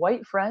your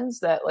white friends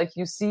that like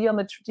you see on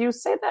the, do you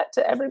say that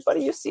to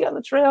everybody you see on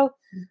the trail?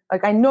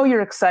 Like, I know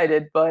you're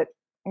excited, but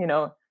you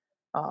know,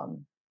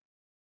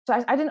 so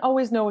I didn't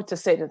always know what to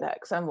say to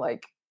that. Cause I'm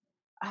like,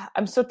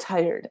 I'm so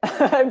tired.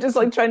 I'm just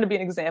like trying to be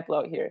an example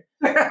out here.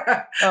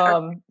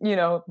 You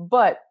know,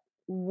 but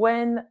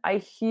when I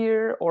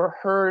hear or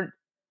heard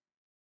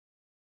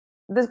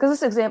this, because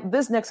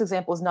this next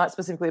example is not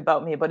specifically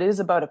about me, but it is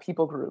about a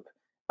people group.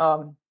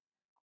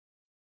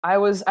 I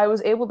was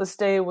able to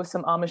stay with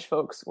some Amish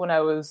folks when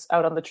I was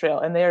out on the trail,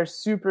 and they are a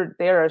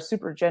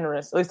super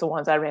generous, at least the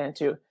ones I ran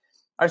into,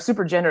 are a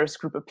super generous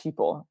group of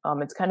people.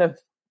 It's kind of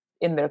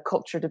in their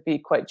culture to be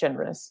quite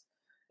generous.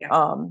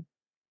 Yeah.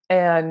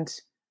 And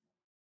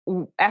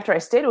after I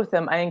stayed with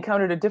them, I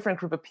encountered a different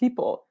group of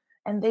people,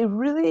 and they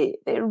really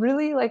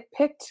like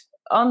picked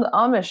on the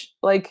Amish,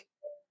 like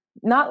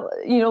not,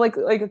 you know, like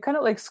kind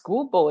of like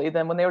school bully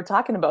them when they were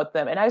talking about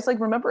them. And I was like,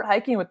 remember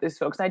hiking with these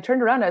folks, and I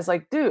turned around and I was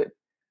like, dude,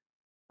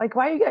 like,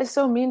 why are you guys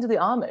so mean to the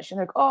Amish? And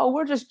they're like, oh,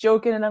 we're just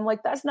joking. And I'm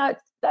like, that's not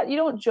that, you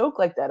don't joke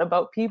like that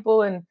about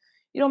people, and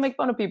you don't make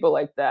fun of people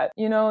like that.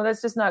 You know,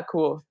 that's just not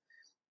cool.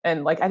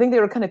 And like, I think they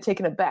were kind of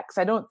taken aback, because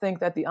I don't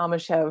think that the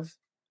Amish have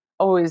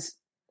always,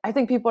 I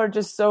think people are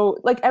just so,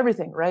 like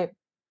everything, right?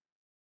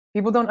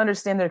 People don't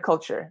understand their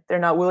culture. They're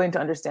not willing to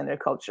understand their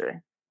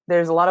culture.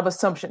 There's a lot of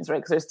assumptions, right?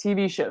 Because there's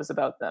TV shows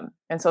about them.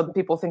 And so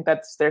people think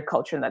that's their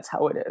culture and that's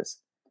how it is.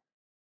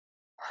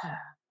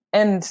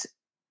 And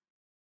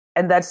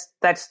that's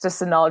just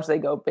the knowledge they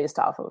go based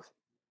off of.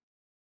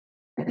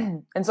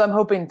 And so I'm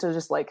hoping to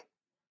just like,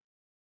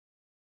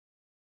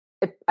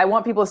 if I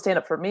want people to stand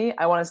up for me,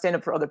 I want to stand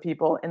up for other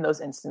people in those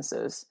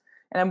instances.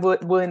 And I'm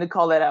willing to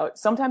call that out.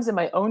 Sometimes in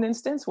my own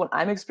instance, when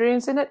I'm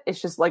experiencing it,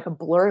 it's just like a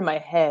blur in my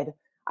head.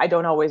 I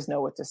don't always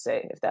know what to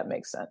say, if that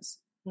makes sense.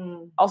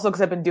 Also,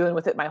 because I've been dealing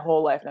with it my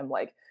whole life. And I'm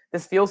like,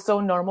 this feels so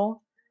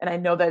normal. And I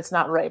know that it's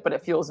not right, but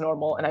it feels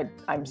normal. And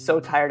I'm so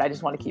tired. I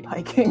just want to keep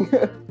hiking,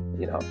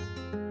 you know.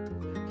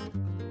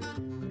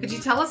 Could you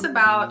tell us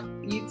about,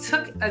 you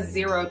took a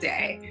 0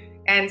 day.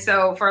 And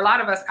so for a lot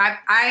of us,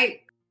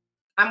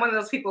 I'm one of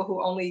those people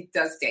who only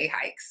does day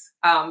hikes.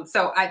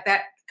 So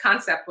that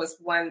concept was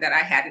one that I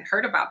hadn't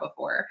heard about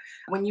before.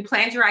 When you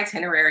planned your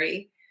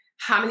itinerary,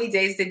 how many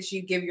days did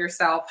you give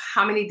yourself?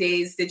 How many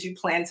days did you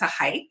plan to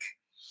hike?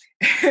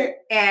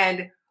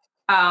 And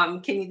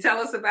can you tell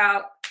us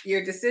about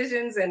your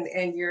decisions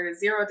and your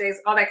 0 days,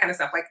 all that kind of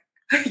stuff? Like,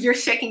 you're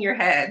shaking your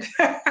head.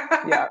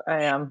 Yeah,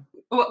 I am.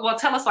 Well,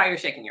 tell us why you're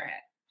shaking your head.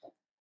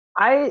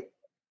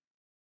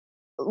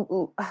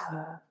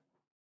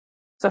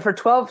 So for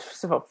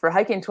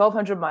hiking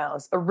 1,200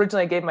 miles,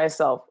 originally I gave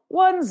myself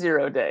 1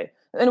 0 day.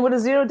 And what a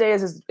 0 day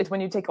is it's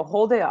when you take a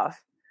whole day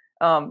off.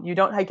 You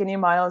don't hike any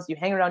miles. You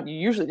hang around. You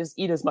usually just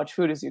eat as much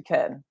food as you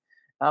can.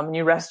 And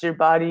you rest your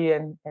body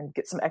and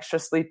get some extra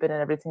sleep in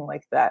and everything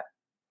like that.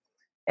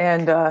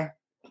 And, man,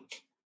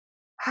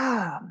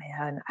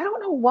 I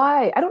don't know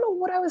why. I don't know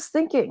what I was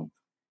thinking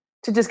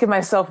to just give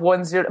myself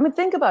 1 0. I mean,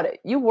 think about it.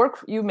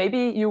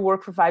 Maybe you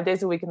work for 5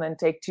 days a week and then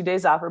take 2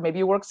 days off, or maybe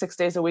you work 6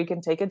 days a week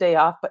and take a day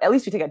off, but at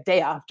least you take a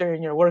day off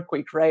during your work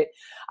week, right?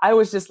 I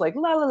was just like,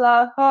 la,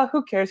 la, la,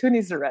 who cares? Who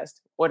needs to rest?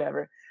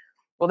 Whatever.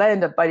 Well, that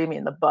ended up biting me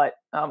in the butt.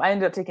 I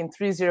ended up taking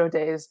 3 0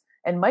 days.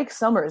 And Mike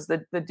Summers,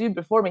 the dude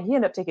before me, he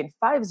ended up taking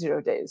 5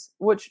 0 days,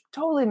 which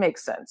totally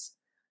makes sense.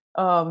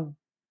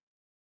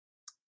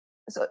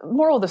 So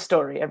moral of the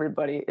story,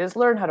 everybody, is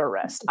learn how to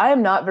rest. I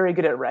am not very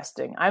good at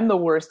resting. I'm the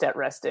worst at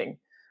resting.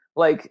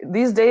 Like,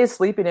 these days,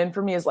 sleeping in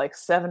for me is like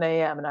 7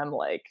 a.m. And I'm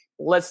like,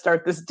 let's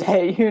start this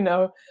day, you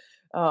know?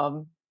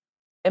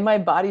 And my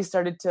body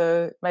started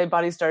to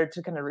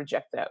kind of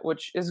reject that,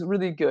 which is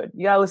really good.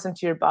 You gotta listen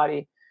to your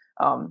body.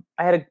 I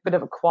had a bit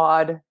of a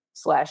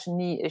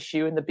quad/knee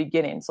issue in the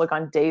beginning. So like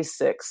on day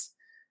 6,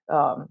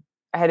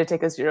 I had to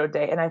take a 0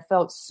 day, and I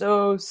felt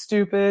so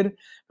stupid,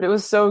 but it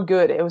was so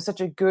good. It was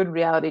such a good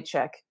reality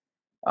check,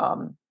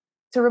 to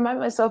remind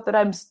myself that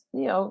I'm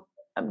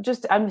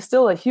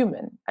still a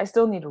human. I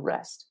still need to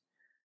rest.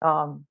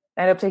 I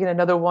ended up taking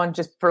another one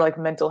just for like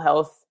mental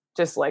health.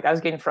 Just like I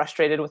was getting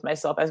frustrated with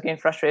myself. I was getting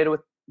frustrated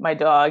with my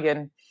dog,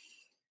 and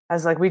I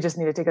was like, we just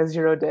need to take a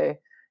 0 day.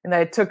 And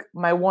I took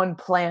my one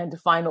planned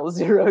final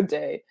 0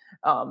 day.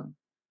 And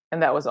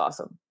that was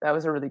awesome. That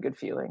was a really good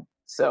feeling.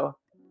 So,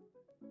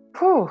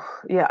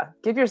 yeah,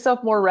 give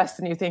yourself more rest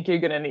than you think you're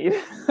going to need.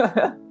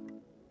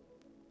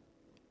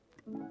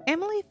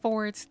 Emily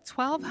Ford's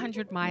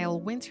 1,200-mile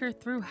winter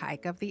through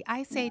hike of the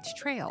Ice Age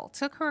Trail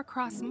took her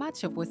across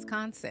much of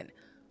Wisconsin,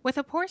 with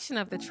a portion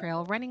of the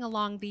trail running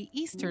along the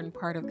eastern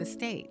part of the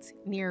state,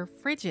 near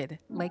frigid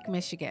Lake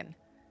Michigan.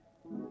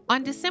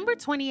 On December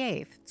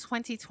 28th,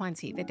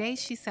 2020, the day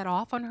she set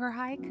off on her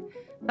hike,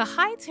 the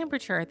high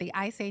temperature at the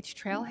Ice Age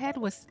trailhead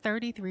was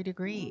 33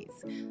 degrees.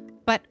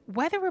 But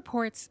weather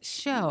reports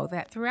show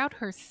that throughout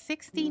her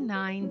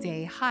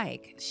 69-day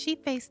hike, she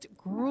faced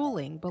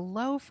grueling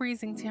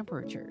below-freezing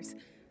temperatures,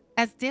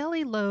 as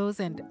daily lows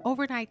and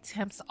overnight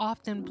temps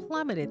often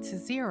plummeted to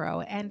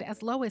 0 and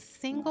as low as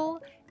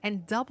single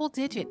and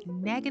double-digit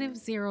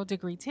 -0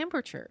 degree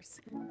temperatures.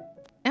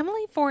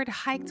 Emily Ford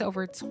hiked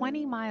over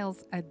 20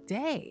 miles a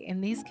day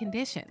in these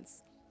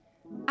conditions.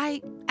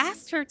 I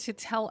asked her to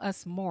tell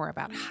us more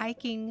about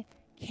hiking,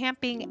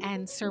 camping,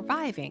 and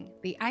surviving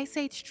the Ice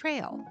Age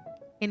Trail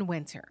in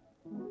winter.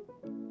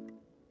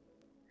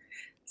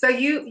 So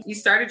you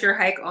started your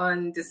hike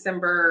on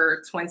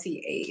December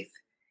 28th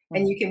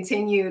and you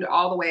continued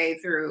all the way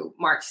through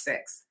March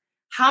 6th.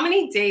 How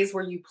many days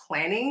were you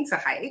planning to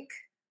hike?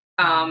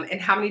 And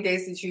how many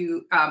days did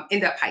you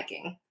end up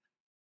hiking?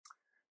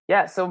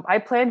 Yeah, so I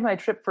planned my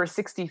trip for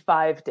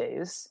 65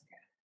 days.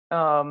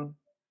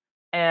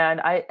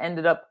 And I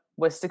ended up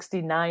with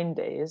 69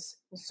 days.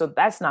 So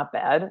that's not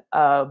bad.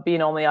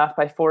 Being only off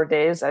by 4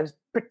 days, I was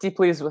pretty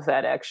pleased with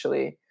that,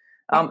 actually.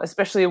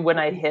 Especially when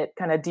I hit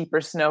kind of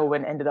deeper snow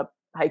and ended up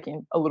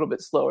hiking a little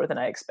bit slower than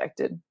I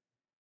expected.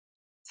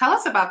 Tell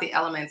us about the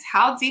elements.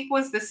 How deep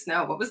was the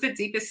snow? What was the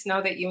deepest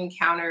snow that you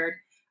encountered?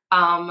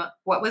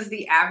 What was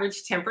the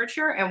average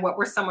temperature? And what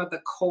were some of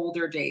the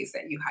colder days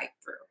that you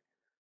hiked through?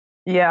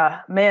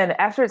 Yeah, man,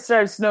 after it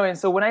started snowing,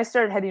 so when I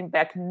started heading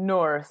back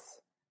north,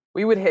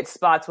 we would hit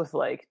spots with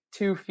like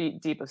 2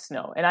 feet deep of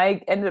snow. And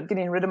I ended up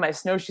getting rid of my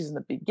snowshoes in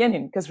the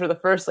beginning because for the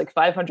first like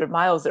 500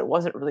 miles, there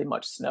wasn't really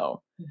much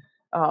snow.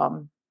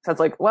 So it's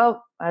like,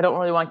 well, I don't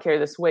really want to carry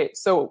this weight.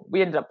 So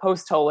we ended up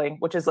post-holing,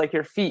 which is like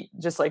your feet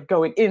just like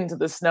going into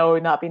the snow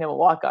and not being able to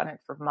walk on it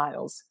for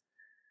miles.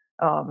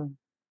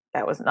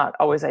 That was not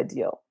always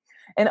ideal.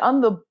 And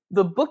on the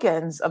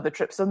bookends of the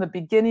trip, so in the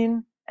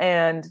beginning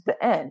and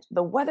the end,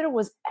 the weather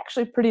was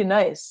actually pretty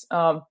nice.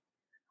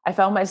 I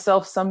found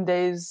myself some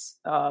days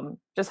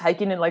just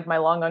hiking in like my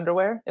long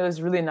underwear. It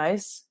was really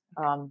nice.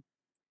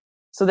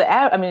 So the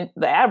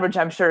average,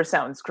 I'm sure,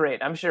 sounds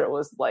great. I'm sure it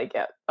was like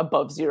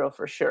above zero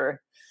for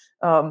sure.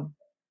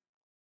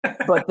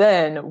 But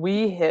then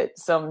we hit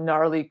some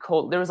gnarly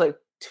cold. There was like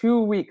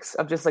 2 weeks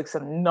of just like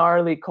some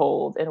gnarly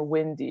cold and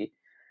windy.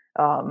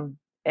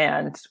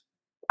 And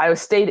I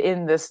stayed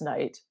in this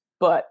night.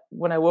 But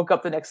when I woke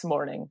up the next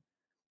morning,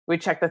 we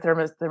checked the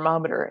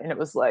thermometer and it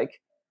was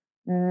like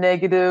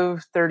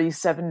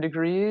 -37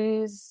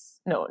 degrees.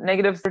 No,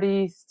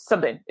 -30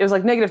 something. It was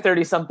like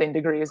 -30 something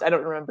degrees. I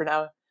don't remember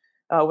now.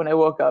 When I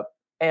woke up,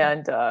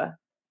 and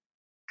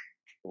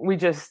we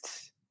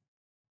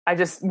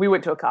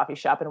went to a coffee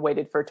shop and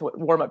waited for it to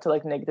warm up to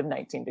like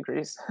 -19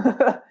 degrees,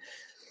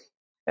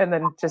 and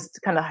then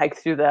just kind of hiked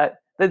through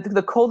that.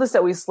 The coldest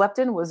that we slept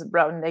in was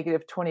around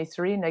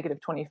 -23,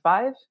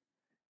 -25,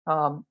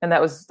 and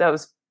that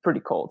was pretty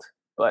cold.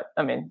 But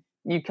I mean,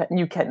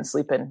 you can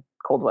sleep in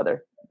cold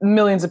weather.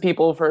 Millions of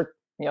people for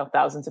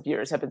thousands of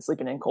years have been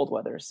sleeping in cold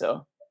weather,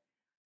 so.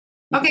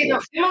 Okay, now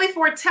Emily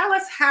Ford, tell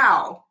us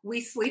how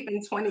we sleep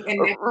in 20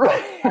 and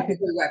degree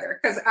weather,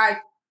 because I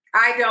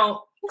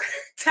don't.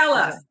 Tell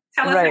us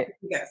how to do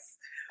this.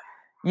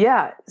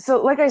 Yeah,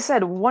 so like I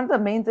said, one of the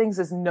main things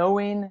is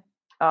knowing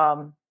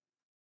that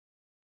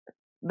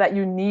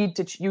you need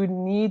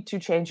to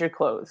change your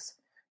clothes.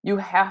 You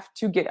have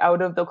to get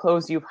out of the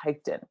clothes you've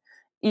hiked in,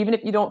 even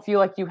if you don't feel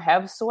like you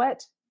have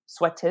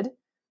sweated.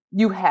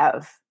 You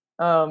have.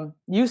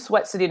 You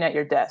sweat sitting at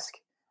your desk.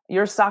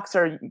 Your socks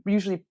are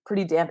usually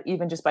pretty damp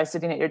even just by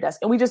sitting at your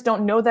desk. And we just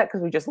don't know that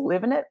because we just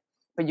live in it.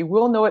 But you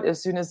will know it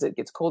as soon as it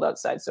gets cold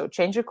outside. So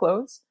change your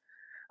clothes.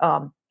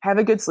 Have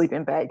a good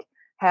sleeping bag.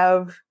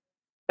 Have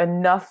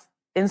enough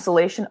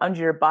insulation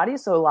under your body.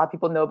 So a lot of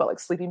people know about like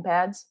sleeping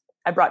pads.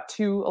 I brought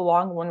 2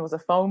 along. One was a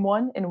foam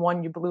one and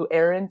one you blew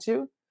air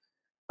into.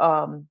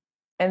 And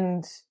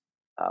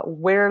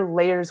wear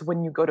layers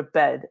when you go to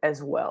bed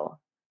as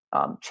well.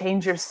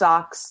 Change your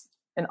socks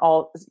and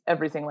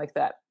everything like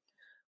that.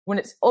 When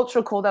it's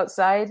ultra cold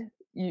outside,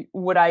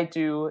 what I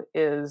do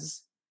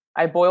is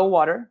I boil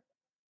water,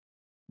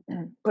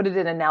 put it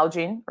in a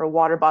Nalgene or a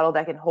water bottle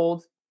that can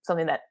hold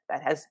something that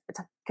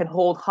can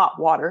hold hot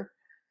water.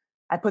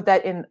 I put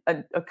that in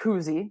a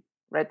koozie,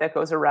 right, that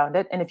goes around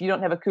it. And if you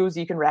don't have a koozie,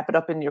 you can wrap it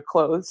up in your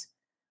clothes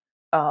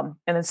and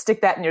then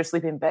stick that in your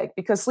sleeping bag.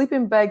 Because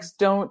sleeping bags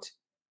don't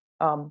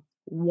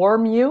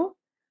warm you.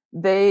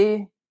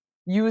 They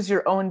use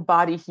your own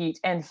body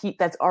heat and heat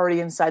that's already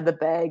inside the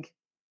bag.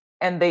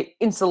 And they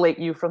insulate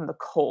you from the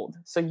cold.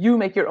 So you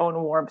make your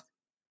own warmth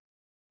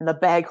and the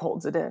bag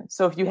holds it in.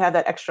 So if you have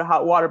that extra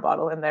hot water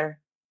bottle in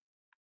there,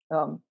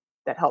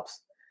 that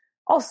helps.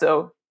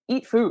 Also,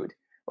 eat food.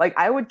 Like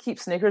I would keep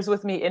Snickers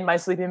with me in my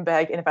sleeping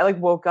bag. And if I like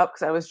woke up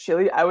because I was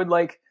chilly, I would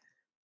like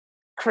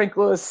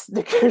crinkle a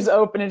Snickers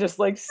open and just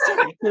like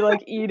start to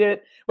like eat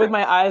it with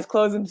my eyes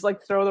closed and just like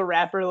throw the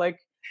wrapper like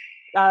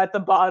at the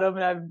bottom.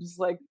 And I'm just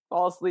like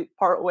fall asleep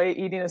part way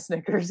eating a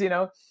Snickers,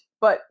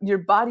 But your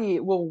body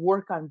will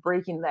work on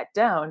breaking that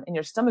down and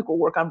your stomach will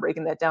work on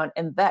breaking that down.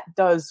 And that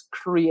does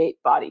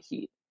create body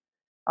heat.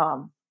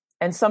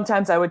 And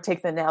sometimes I would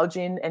take the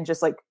Nalgene and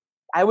just like,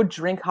 I would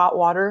drink hot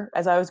water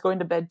as I was going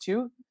to bed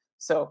too.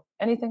 So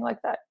anything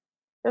like that.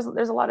 There's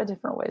a lot of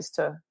different ways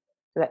to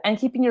do that. And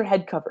keeping your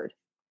head covered.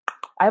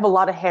 I have a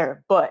lot of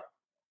hair, but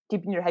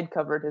keeping your head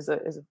covered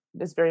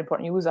is very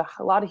important. You lose a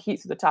lot of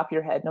heat to the top of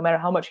your head, no matter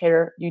how much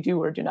hair you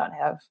do or do not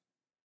have.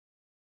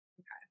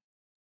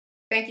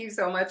 Thank you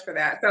so much for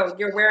that. So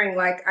you're wearing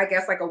like, I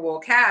guess like a wool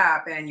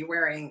cap and you're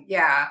wearing,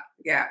 yeah,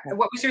 yeah.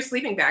 What was your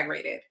sleeping bag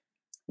rated?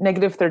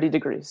 Negative 30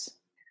 degrees.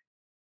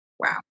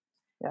 Wow.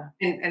 Yeah.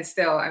 And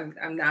still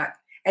I'm not.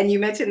 And you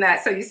mentioned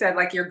that. So you said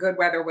like your good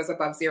weather was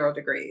above 0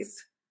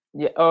 degrees.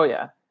 Yeah. Oh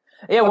yeah.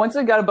 Yeah. Oh, Once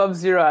it got above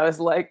 0, I was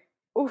like,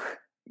 "Ooh,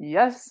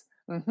 yes."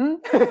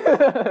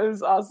 It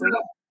was awesome.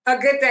 so a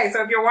good day.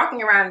 So if you're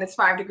walking around and it's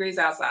 5 degrees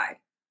outside,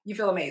 you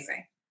feel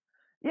amazing.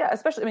 Yeah,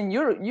 especially, I mean,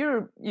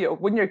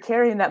 when you're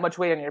carrying that much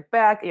weight on your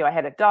back, I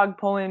had a dog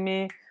pulling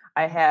me.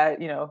 I had,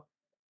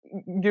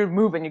 you're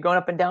moving, you're going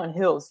up and down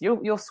hills.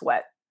 You'll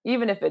sweat,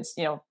 even if it's,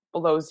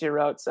 below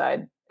 0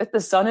 outside. If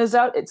the sun is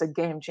out, it's a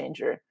game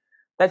changer.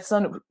 That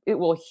sun, it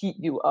will heat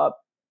you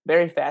up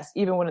very fast,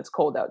 even when it's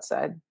cold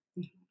outside.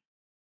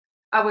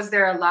 Was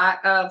there a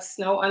lot of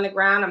snow on the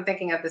ground? I'm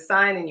thinking of the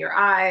sun in your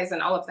eyes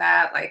and all of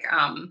that. Like,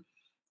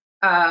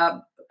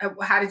 how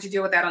did you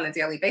deal with that on a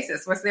daily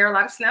basis? Was there a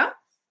lot of snow?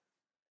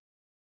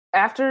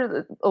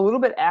 A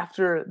little bit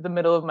after the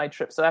middle of my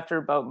trip, so after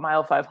about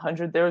mile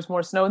 500, there was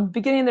more snow. In the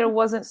beginning, there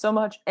wasn't so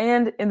much.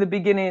 And in the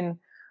beginning,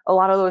 a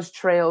lot of those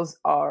trails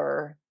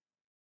are,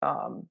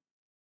 I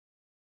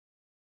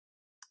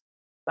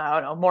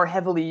don't know, more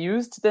heavily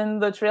used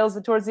than the trails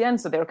towards the end.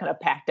 So they were kind of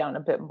packed down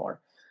a bit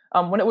more.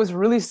 When it was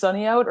really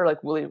sunny out or like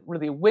really,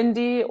 really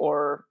windy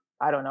or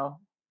I don't know,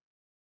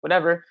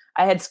 whatever,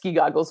 I had ski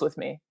goggles with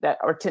me that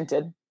are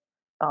tinted.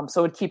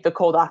 So it would keep the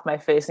cold off my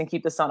face and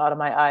keep the sun out of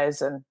my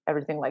eyes and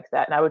everything like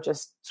that. And I would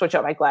just switch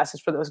out my glasses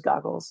for those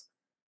goggles.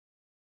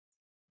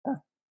 Yeah.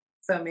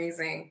 It's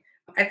amazing.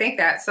 I think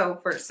that so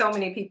for so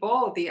many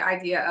people, the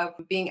idea of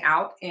being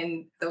out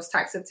in those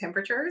types of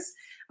temperatures,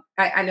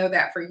 I know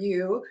that for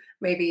you,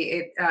 maybe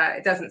it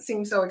doesn't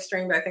seem so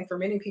extreme, but I think for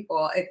many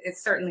people, it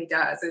certainly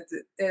does.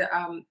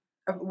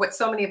 What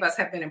so many of us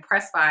have been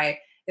impressed by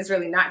is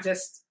really not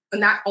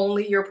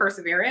only your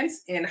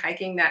perseverance in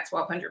hiking that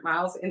 1,200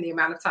 miles in the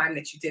amount of time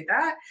that you did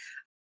that,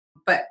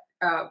 but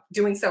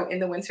doing so in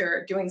the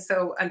winter, doing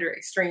so under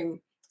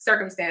extreme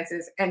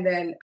circumstances, and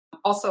then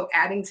also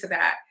adding to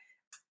that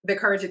the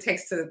courage it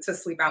takes to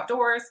sleep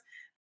outdoors.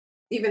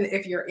 Even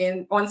if you're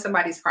on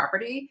somebody's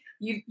property,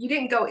 you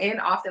didn't go in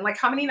often. Like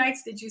how many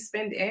nights did you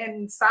spend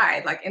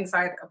inside, like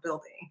inside a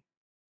building?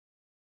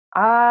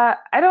 I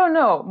don't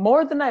know,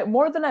 more than I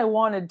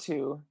wanted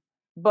to,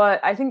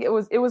 but I think it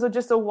was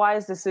just a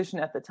wise decision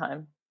at the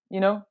time,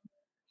 but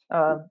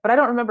I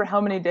don't remember how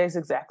many days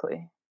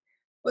exactly.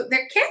 Well,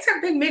 there can't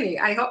have been many.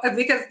 I hope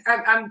because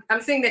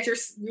I'm seeing that you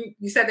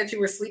said that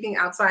you were sleeping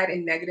outside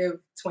in negative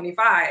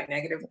 25,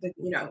 negative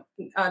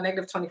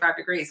 25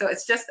 degrees. So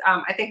it's just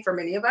I think for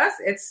many of us,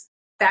 it's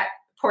that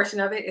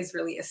portion of it is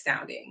really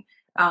astounding.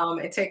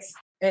 It takes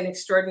an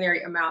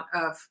extraordinary amount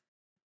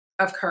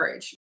of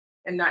courage,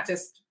 and not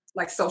just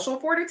like social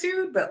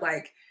fortitude, but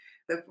like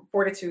the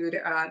fortitude,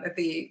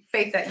 the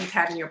faith that you've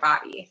had in your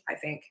body. I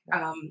think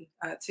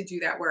to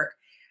do that work.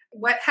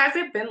 What has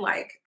it been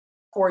like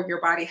for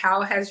your body?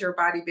 How has your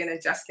body been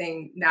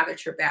adjusting now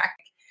that you're back?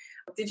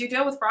 Did you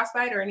deal with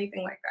frostbite or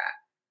anything like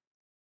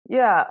that?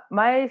 Yeah,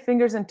 my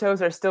fingers and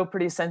toes are still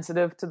pretty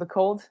sensitive to the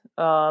cold.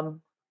 And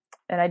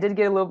I did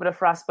get a little bit of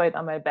frostbite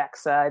on my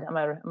backside, on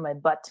my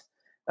butt.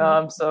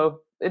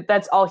 So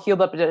that's all healed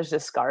up. There's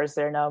just scars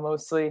there now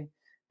mostly.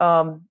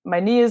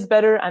 My knee is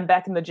better. I'm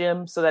back in the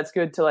gym. So that's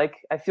good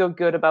I feel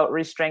good about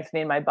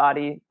re-strengthening my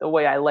body the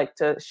way I like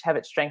to have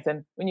it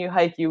strengthened. When you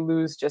hike, you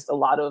lose just a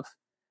lot of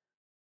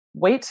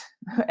weight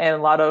and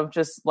a lot of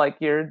just like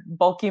your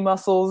bulky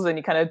muscles, and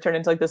you kind of turn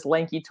into like this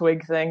lanky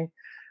twig thing.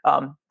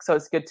 So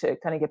it's good to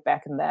kind of get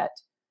back in that.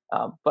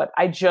 But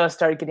I just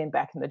started getting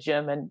back in the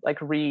gym and like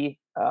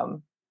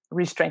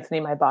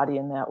re-strengthening my body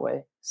in that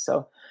way.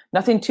 So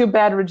nothing too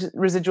bad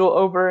residual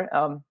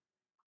over.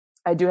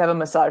 I do have a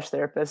massage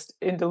therapist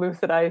in Duluth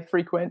that I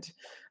frequent.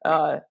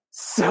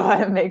 So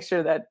I make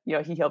sure that,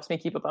 he helps me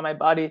keep up on my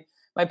body.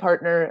 My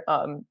partner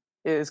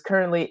is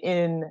currently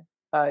in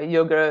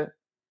yoga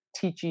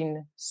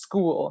teaching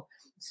school.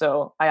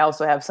 So I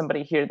also have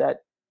somebody here that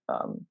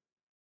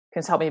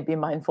can help me be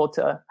mindful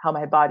to how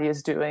my body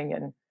is doing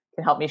and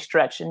can help me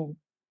stretch and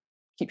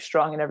keep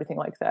strong and everything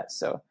like that.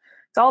 So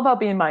it's all about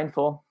being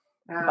mindful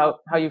about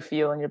how you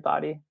feel in your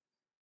body.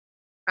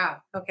 Oh,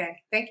 okay.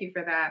 Thank you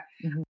for that.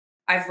 Mm-hmm.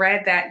 I've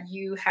read that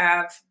you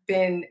have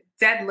been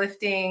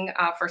deadlifting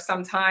for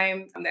some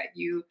time, and that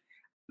you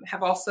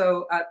have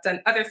also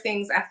done other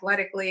things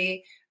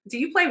athletically. Do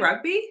you play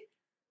rugby?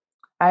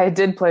 I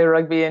did play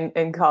rugby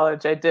in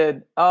college. I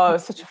did. Oh, it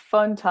was such a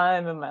fun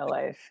time in my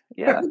life.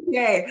 Yeah.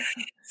 Okay.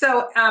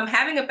 So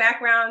having a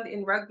background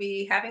in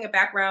rugby, having a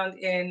background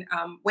in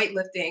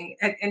weightlifting,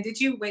 and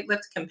did you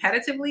weightlift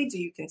competitively? Do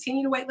you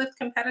continue to weightlift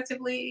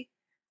competitively?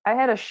 I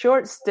had a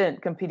short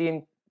stint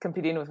competing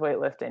with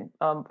weightlifting,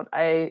 but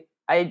I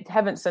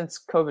haven't since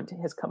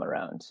COVID has come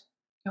around.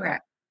 Okay.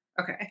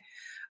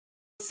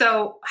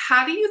 So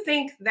how do you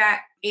think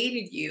that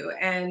aided you,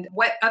 and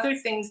what other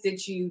things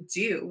did you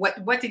do?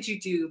 What did you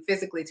do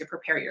physically to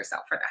prepare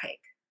yourself for the hike?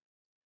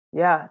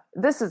 Yeah,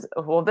 this is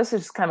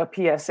kind of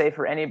a PSA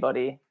for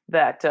anybody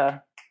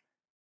that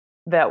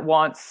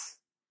wants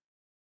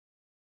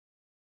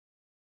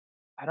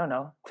I don't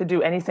know, to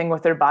do anything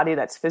with their body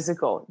that's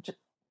physical.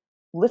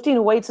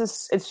 Lifting weights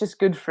it's just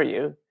good for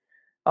you,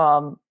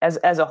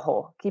 as a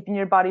whole. Keeping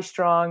your body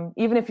strong,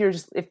 even if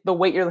if the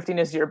weight you're lifting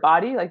is your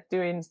body, like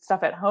doing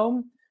stuff at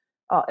home,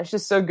 it's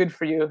just so good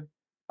for you.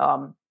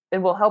 It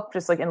will help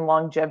just like in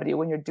longevity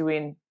when you're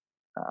doing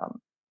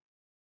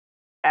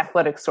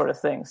athletic sort of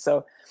things.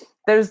 So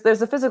there's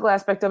the physical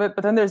aspect of it,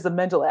 but then there's the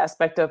mental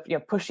aspect of,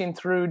 pushing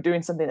through,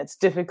 doing something that's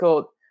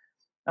difficult,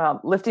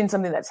 lifting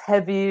something that's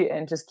heavy,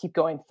 and just keep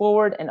going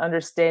forward, and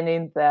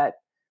understanding that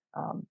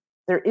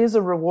there is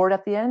a reward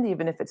at the end,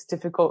 even if it's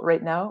difficult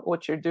right now,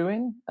 what you're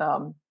doing.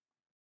 I'm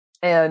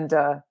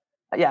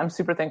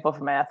super thankful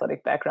for my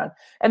athletic background.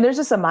 And there's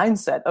just a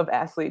mindset of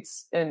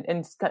athletes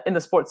in the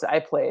sports that I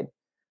played,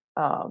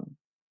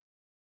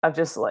 of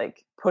just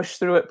like, push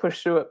through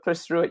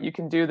it. You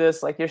can do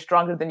this. Like, you're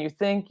stronger than you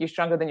think. You're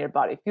stronger than your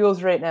body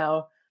feels right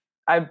now.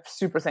 I'm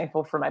super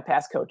thankful for my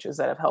past coaches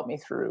that have helped me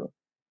through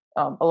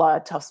a lot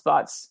of tough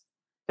spots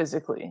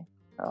physically.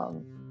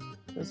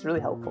 It was really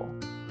helpful.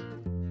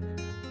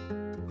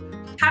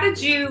 How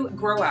did you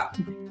grow up?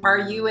 Are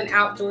you an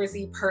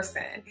outdoorsy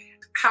person?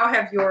 How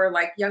have your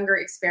younger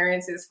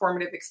experiences,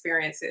 formative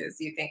experiences,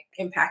 you think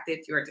impacted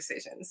your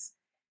decisions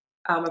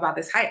about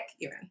this hike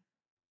even?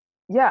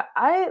 Yeah,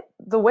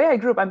 the way I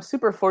grew up, I'm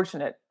super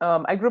fortunate.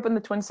 I grew up in the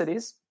Twin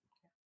Cities,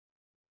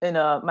 and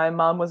my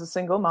mom was a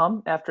single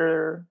mom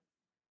after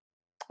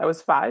I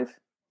was 5,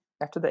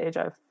 after the age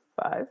of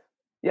 5.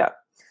 Yeah.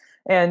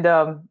 And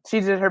she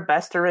did her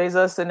best to raise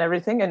us and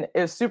everything. And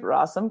it was super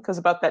awesome because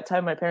about that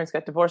time my parents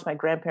got divorced, my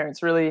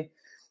grandparents really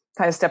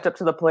kind of stepped up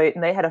to the plate,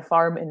 and they had a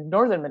farm in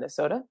northern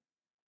Minnesota,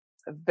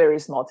 a very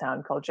small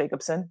town called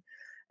Jacobson.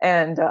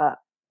 And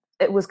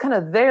it was kind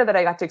of there that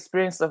I got to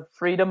experience the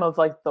freedom of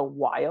the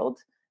wild,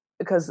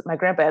 because my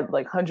grandpa had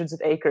hundreds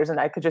of acres and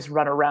I could just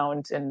run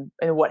around and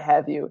what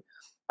have you.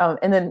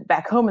 And then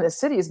back home in the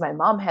cities, my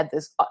mom had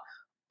this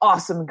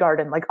awesome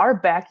garden. Like, our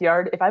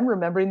backyard, if I'm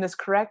remembering this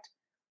correct,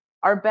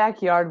 our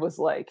backyard was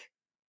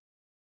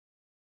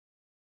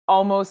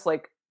almost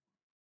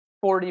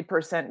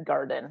 40%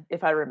 garden,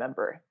 if I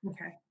remember.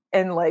 Okay.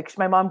 And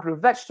my mom grew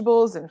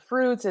vegetables and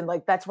fruits, and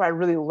that's where I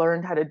really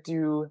learned how to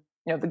do,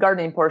 the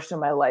gardening portion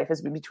of my life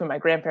is between my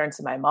grandparents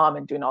and my mom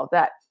and doing all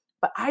that.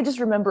 But I just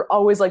remember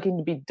always liking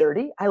to be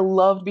dirty. I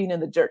loved being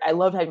in the dirt. I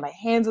loved having my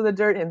hands in the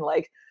dirt and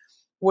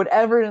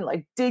whatever,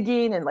 and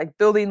digging and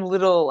building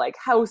little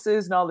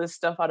houses and all this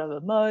stuff out of the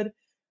mud.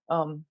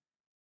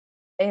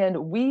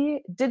 And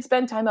we did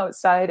spend time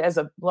outside as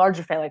a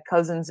larger family,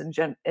 cousins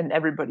and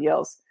everybody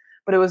else.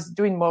 But it was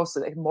doing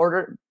mostly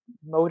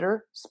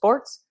motor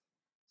sports,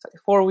 so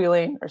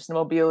 4-wheeling or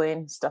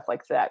snowmobiling, stuff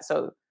like that.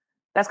 So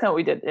that's kind of what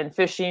we did, and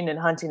fishing and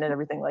hunting and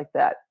everything like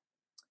that.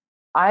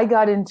 I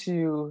got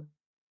into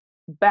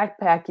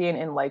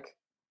backpacking and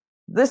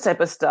this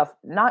type of stuff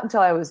not until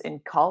I was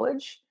in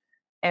college,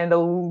 and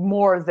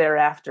more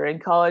thereafter. In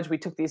college, we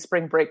took these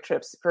spring break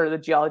trips for the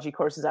geology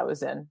courses I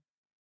was in.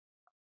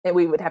 And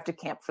we would have to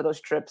camp for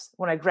those trips.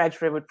 When I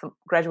graduated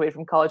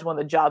from college, one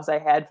of the jobs I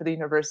had for the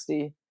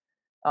university,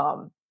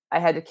 I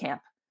had to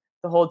camp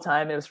the whole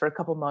time. It was for a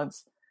couple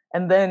months.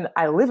 And then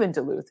I live in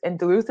Duluth, and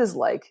Duluth is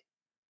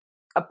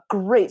a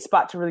great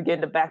spot to really get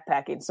into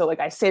backpacking. So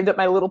I saved up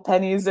my little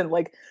pennies and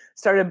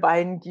started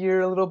buying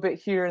gear a little bit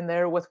here and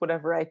there with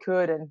whatever I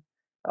could. And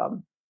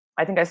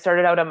I think I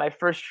started out on my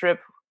first trip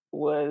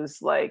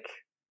was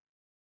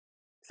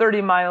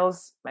 30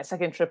 miles. My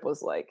second trip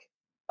was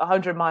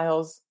 100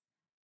 miles.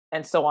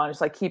 And so on,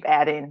 just keep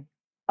adding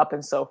up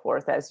and so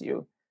forth as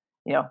you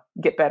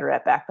get better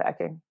at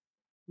backpacking.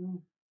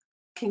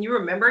 Can you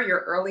remember your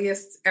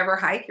earliest ever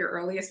hike, your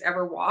earliest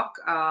ever walk,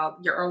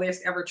 your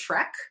earliest ever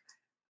trek?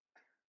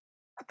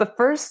 The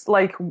first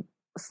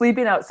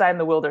sleeping outside in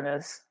the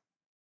wilderness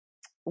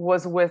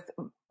was with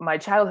my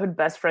childhood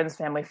best friend's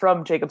family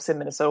from Jacobson,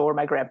 Minnesota, where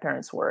my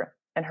grandparents were.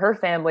 And her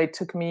family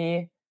took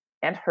me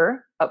and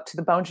her up to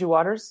the Boundary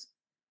Waters.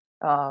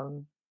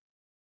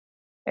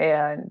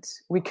 And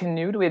we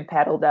canoed, we had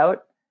paddled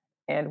out,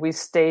 and we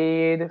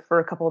stayed for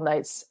a couple of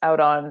nights out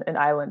on an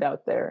island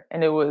out there.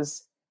 And it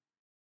was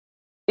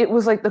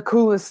the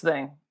coolest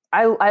thing.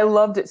 I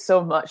loved it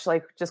so much,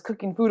 just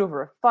cooking food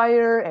over a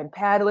fire and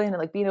paddling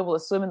and being able to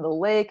swim in the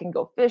lake and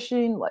go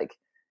fishing.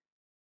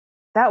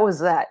 That was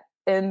that.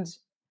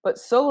 But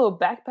solo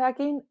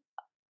backpacking,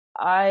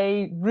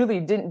 I really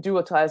didn't do it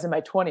until I was in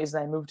my 20s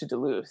and I moved to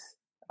Duluth.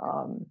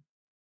 I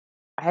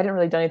hadn't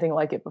really done anything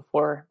like it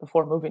before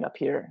moving up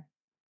here.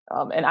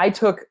 And I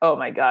took, oh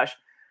my gosh,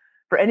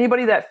 for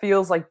anybody that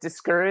feels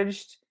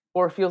discouraged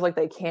or feels like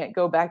they can't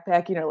go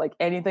backpacking or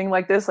anything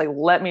like this,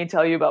 let me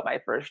tell you about my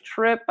first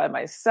trip by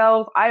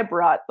myself. I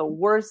brought the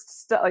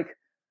worst stuff.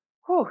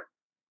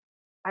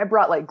 I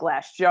brought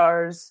glass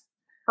jars.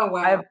 Oh,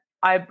 wow.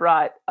 I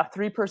brought a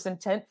 3-person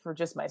tent for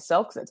just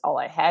myself because that's all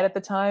I had at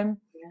the time.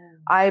 Yeah.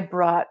 I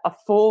brought a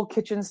full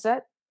kitchen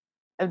set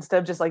instead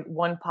of just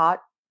one pot.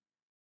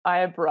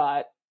 I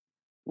brought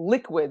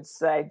liquids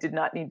that I did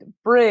not need to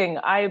bring.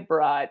 I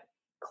brought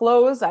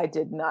clothes I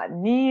did not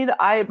need.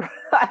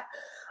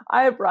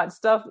 I brought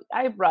stuff.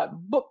 I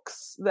brought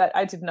books that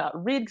I did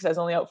not read because I was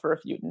only out for a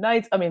few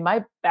nights. I mean,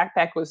 my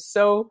backpack was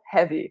so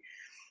heavy.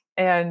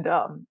 And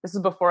this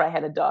is before I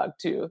had a dog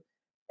too.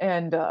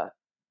 And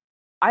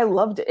I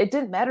loved it. It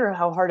didn't matter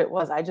how hard it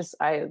was.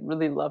 I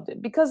really loved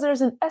it because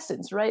there's an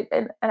essence, right?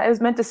 And I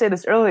was meant to say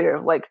this earlier,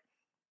 like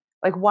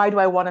why do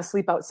I want to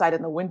sleep outside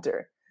in the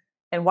winter?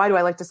 And why do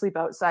I like to sleep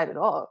outside at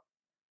all?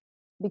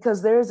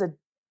 Because there is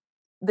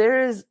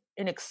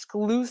an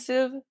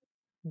exclusive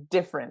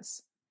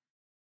difference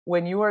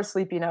when you are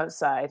sleeping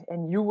outside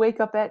and you wake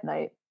up at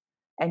night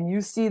and you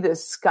see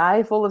this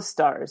sky full of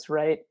stars,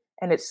 right?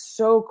 And it's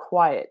so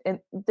quiet. And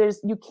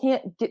you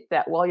can't get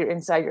that while you're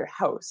inside your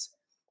house.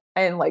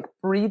 And like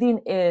breathing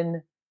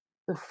in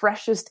the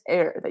freshest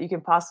air that you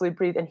can possibly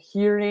breathe and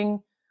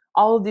hearing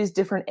all of these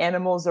different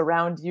animals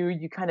around you,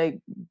 you kind of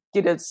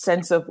get a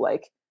sense of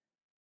like,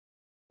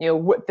 you know,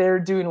 what they're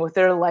doing with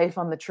their life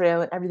on the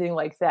trail and everything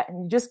like that.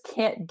 And you just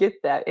can't get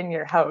that in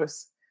your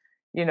house,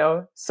 you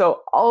know?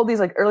 So all these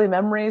like early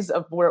memories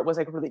of where it was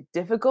like really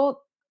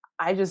difficult,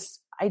 I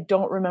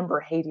don't remember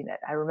hating it.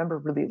 I remember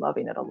really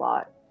loving it a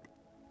lot.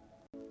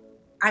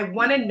 I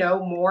want to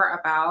know more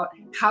about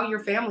how your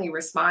family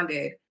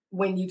responded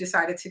when you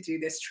decided to do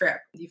this trip.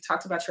 You've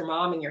talked about your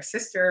mom and your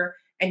sister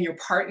and your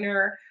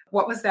partner.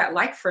 What was that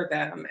like for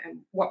them? And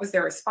what was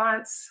their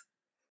response?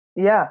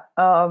 Yeah.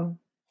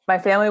 My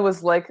family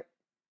was like,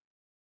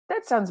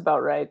 that sounds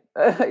about right.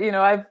 You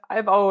know,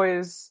 I've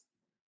always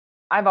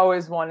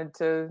wanted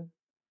to,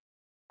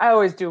 I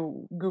always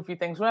do goofy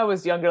things. When I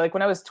was younger, like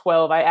when I was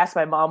 12, I asked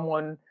my mom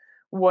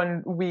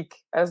one week,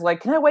 I was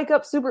like, can I wake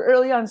up super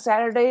early on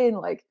Saturday and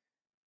like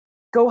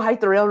go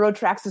hike the railroad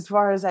tracks as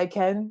far as I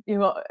can, you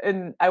know?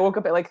 And I woke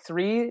up at like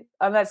 3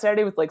 on that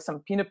Saturday with like some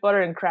peanut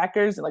butter and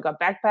crackers and like a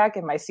backpack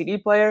and my CD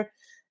player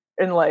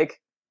and like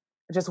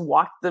just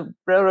walked the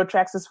railroad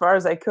tracks as far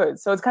as I could.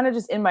 So it's kind of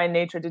just in my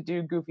nature to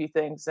do goofy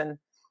things. And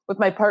with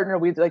my partner,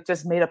 we like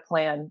just made a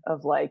plan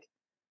of like,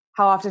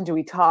 how often do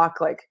we talk?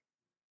 Like,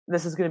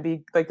 this is going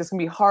to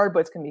be hard, but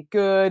it's going to be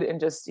good. And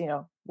just, you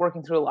know,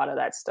 working through a lot of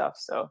that stuff.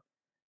 So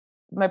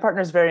my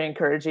partner's very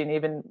encouraging,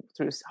 even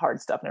through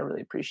hard stuff. And I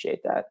really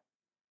appreciate that.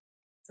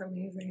 It's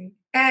amazing.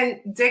 And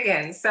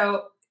Diggins.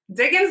 So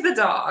Diggins the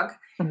dog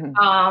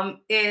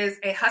is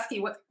a husky.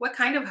 What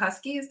kind of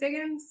husky is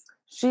Diggins?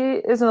 She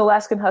is an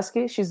Alaskan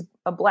husky. She's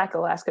a black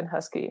Alaskan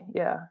husky.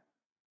 Yeah.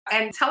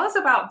 And tell us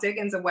about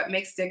Diggins and what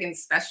makes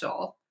Diggins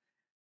special.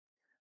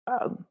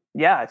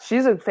 Yeah,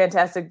 she's a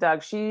fantastic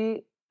dog.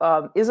 She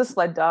is a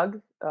sled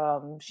dog.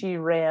 She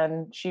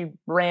ran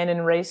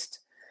and raced.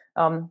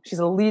 She's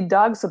a lead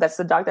dog, so that's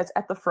the dog that's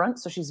at the front.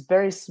 So she's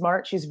very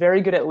smart. She's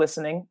very good at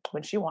listening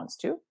when she wants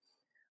to.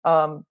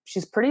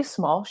 She's pretty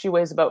small. She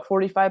weighs about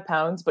 45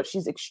 pounds, but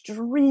she's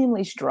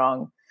extremely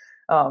strong.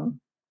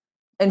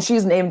 And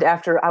she's named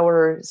after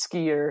our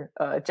skier,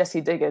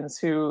 Jessie Diggins,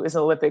 who is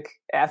an Olympic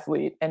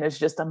athlete and is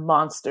just a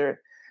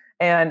monster.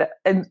 And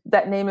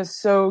that name is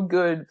so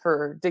good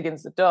for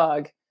Diggins the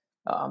dog,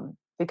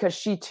 because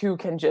she too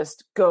can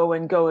just go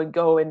and go and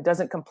go and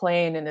doesn't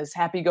complain and is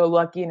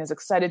happy-go-lucky and is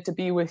excited to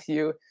be with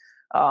you.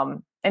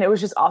 And it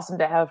was just awesome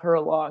to have her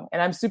along.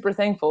 And I'm super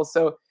thankful.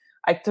 So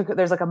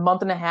there's like a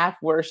month and a half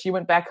where she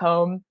went back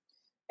home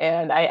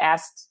and I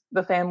asked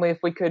the family if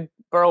we could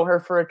borrow her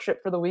for a trip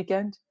for the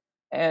weekend.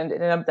 And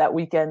it ended up that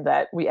weekend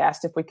that we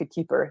asked if we could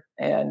keep her.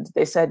 And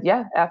they said,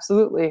 yeah,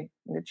 absolutely.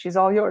 She's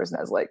all yours. And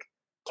I was like,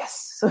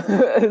 yes.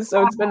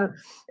 So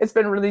it's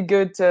been really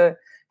good to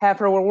have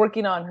her. We're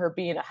working on her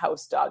being a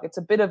house dog. It's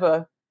a bit of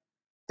a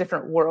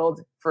different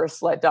world for a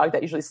sled dog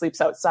that usually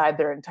sleeps outside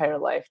their entire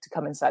life to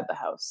come inside the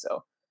house.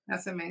 So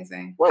that's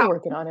amazing. We're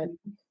working on it.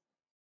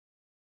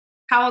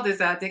 How old is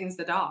Diggins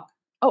the dog?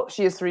 Oh,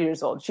 she is 3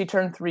 years old. She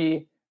turned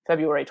 3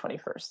 February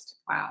 21st.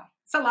 Wow.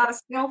 It's a lot of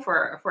skill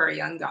for a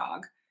young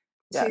dog.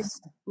 Yes.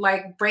 She's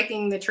like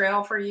breaking the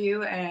trail for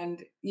you.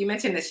 And you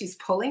mentioned that she's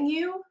pulling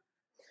you.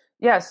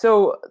 Yeah.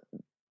 So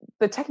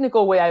the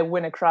technical way I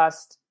went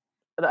across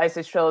the Ice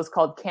Age Trail is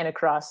called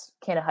canacross,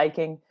 canna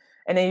hiking.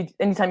 And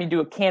anytime you do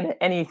a canna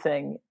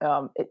anything,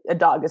 a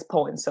dog is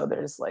pulling. So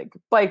there's like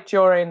bike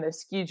joring,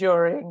 there's ski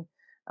joring,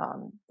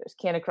 there's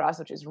canacross,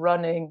 which is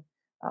running.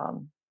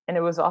 And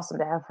it was awesome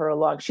to have her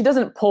along. She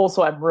doesn't pull,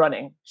 so I'm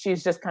running.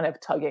 She's just kind of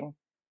tugging.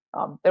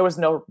 There was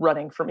no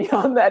running for me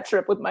on that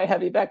trip with my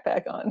heavy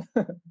backpack on.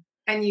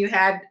 And you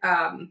had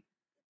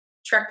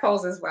trek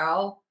poles as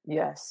well?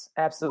 Yes,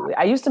 absolutely.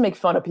 I used to make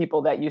fun of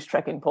people that use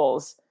trekking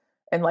poles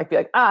and like be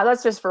like,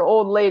 that's just for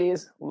old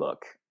ladies.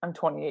 Look, I'm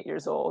 28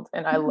 years old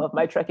and I love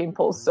my trekking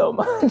poles so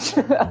much.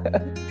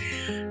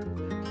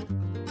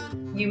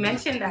 You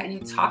mentioned that you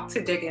talked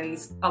to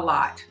Diggins a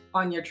lot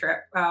on your trip.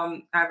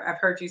 I've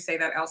heard you say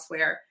that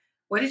elsewhere.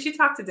 What did you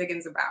talk to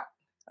Diggins about?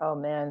 Oh,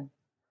 man.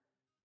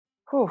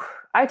 Whew.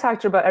 I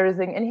talked to her about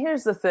everything. And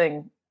here's the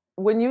thing.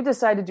 When you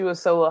decide to do a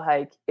solo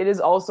hike, it is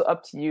also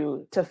up to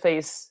you to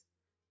face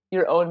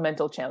your own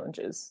mental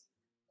challenges.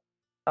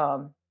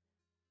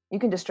 You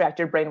can distract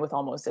your brain with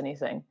almost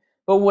anything.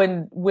 But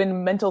when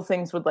mental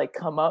things would like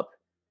come up,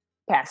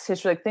 past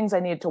history, like things I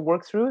needed to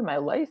work through in my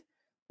life,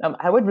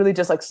 I would really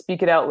just like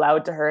speak it out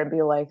loud to her and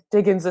be like,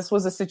 Diggins, this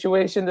was a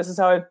situation. This is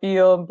how I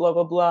feel, and blah,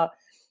 blah, blah.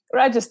 Or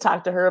I'd just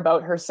talk to her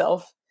about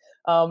herself.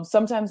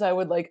 Sometimes I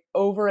would like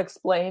over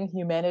explain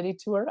humanity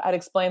to her. I'd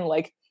explain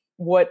like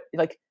what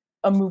like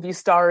a movie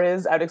star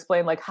is. I'd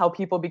explain like how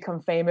people become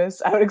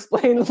famous. I would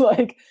explain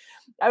like,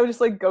 I would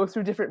just like go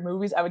through different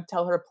movies. I would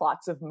tell her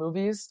plots of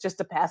movies just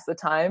to pass the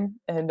time.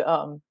 And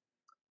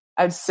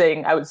I would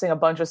sing a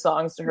bunch of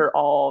songs to her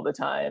all the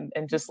time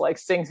and just like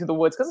sing through the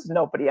woods because there's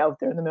nobody out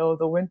there in the middle of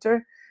the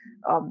winter.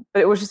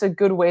 But it was just a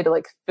good way to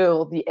like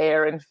fill the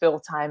air and fill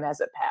time as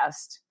it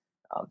passed.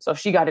 So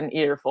she got an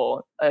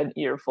earful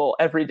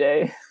every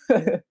day.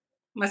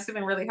 Must have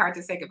been really hard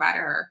to say goodbye to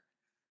her.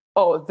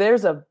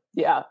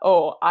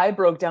 Oh, I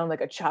broke down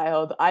like a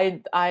child.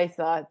 I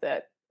thought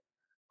that,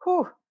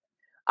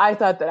 I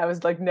thought that I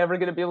was like never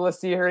gonna be able to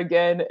see her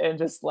again, and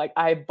just like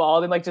I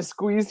bawled and like just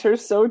squeezed her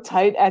so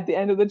tight at the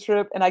end of the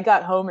trip. And I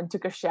got home and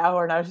took a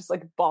shower, and I was just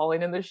like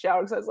bawling in the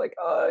shower because I was like,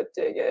 "Oh,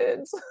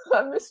 Diggins,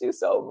 I miss you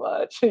so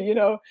much," you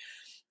know.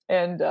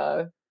 And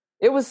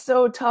it was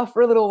so tough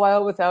for a little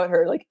while without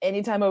her. Like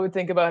anytime I would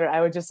think about her,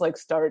 I would just like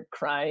start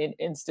crying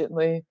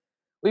instantly.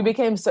 We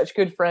became such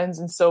good friends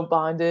and so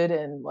bonded,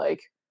 and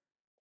like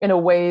in a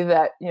way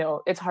that, you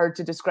know, it's hard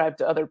to describe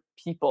to other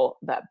people,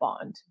 that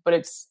bond, but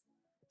it's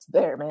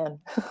there, man.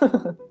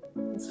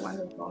 It's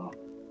wonderful.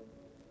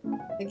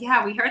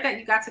 Yeah, we heard that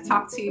you got to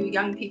talk to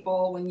young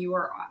people when you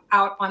were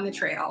out on the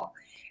trail.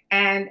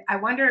 And I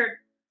wondered,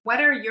 what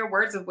are your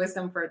words of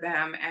wisdom for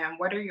them? And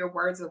what are your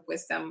words of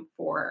wisdom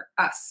for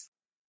us?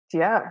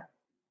 Yeah.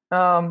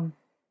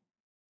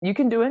 You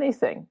can do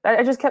anything.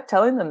 I just kept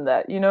telling them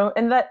that, you know,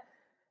 and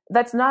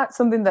that's not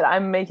something that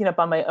I'm making up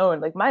on my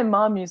own. Like my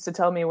mom used to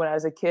tell me when I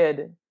was a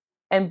kid,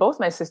 and both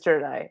my sister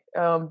and I,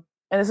 and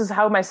this is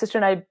how my sister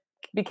and I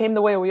became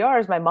the way we are,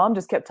 is my mom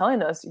just kept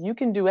telling us, you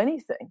can do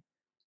anything.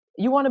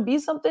 You want to be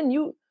something,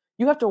 you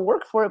have to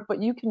work for it,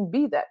 but you can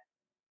be that,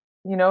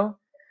 you know?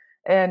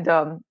 And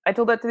I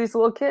told that to these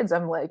little kids.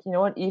 I'm like, you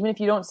know what, even if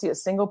you don't see a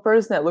single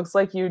person that looks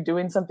like you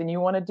doing something you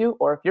want to do,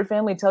 or if your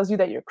family tells you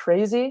that you're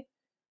crazy,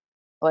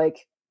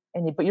 like,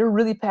 but you're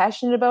really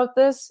passionate about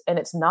this and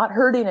it's not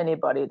hurting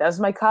anybody. That's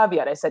my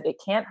caveat. I said, it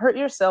can't hurt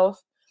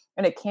yourself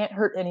and it can't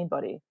hurt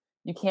anybody.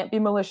 You can't be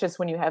malicious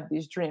when you have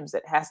these dreams.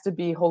 It has to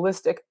be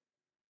holistic.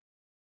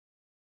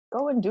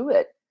 Go and do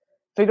it.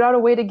 Figure out a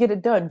way to get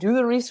it done. Do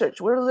the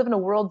research. We live in a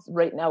world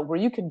right now where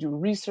you can do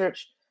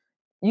research.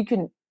 You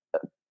can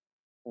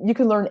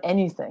learn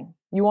anything.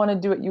 You want to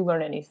do it, you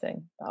learn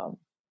anything.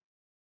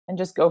 And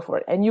just go for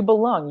it. And you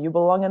belong. You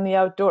belong in the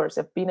outdoors.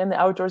 If being in the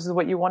outdoors is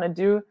what you want to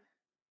do,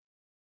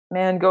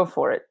 man, go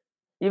for it.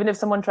 Even if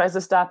someone tries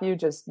to stop you,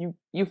 just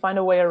you find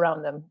a way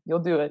around them. You'll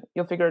do it.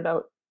 You'll figure it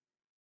out.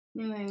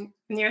 And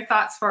your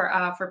thoughts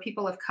for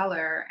people of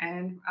color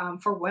and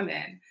for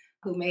women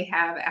who may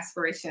have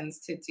aspirations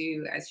to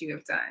do as you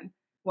have done.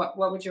 What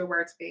would your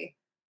words be?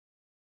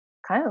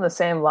 Kind of the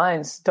same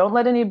lines. Don't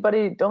let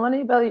anybody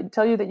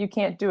tell you that you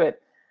can't do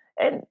it.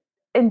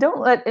 And don't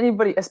let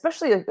anybody,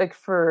 especially like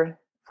for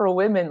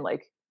women,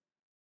 like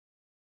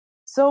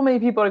so many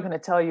people are going to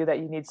tell you that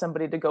you need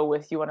somebody to go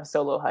with you on a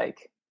solo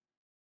hike.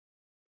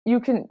 You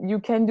can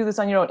do this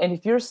on your own. And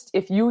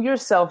if you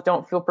yourself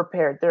don't feel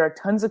prepared, there are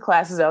tons of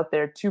classes out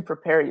there to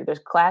prepare you. There's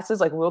classes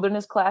like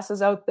wilderness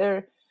classes out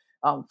there.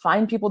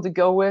 Find people to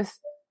go with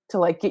to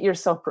like get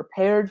yourself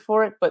prepared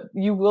for it, but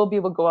you will be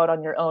able to go out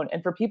on your own.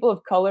 And for people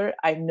of color,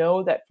 I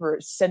know that for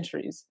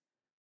centuries,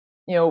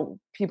 you know,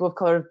 people of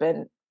color have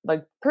been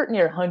like pert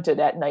near hunted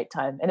at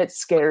nighttime, and it's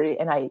scary.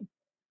 And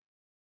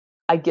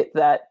I get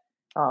that.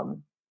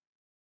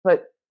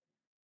 But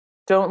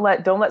don't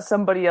let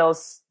somebody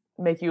else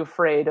make you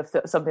afraid of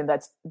something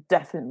that's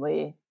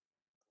definitely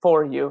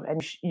for you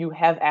and you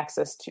have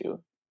access to,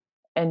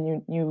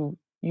 and you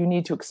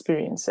need to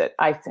experience it,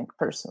 I think,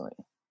 personally.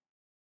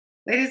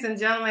 Ladies and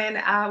gentlemen,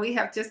 we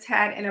have just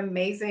had an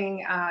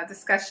amazing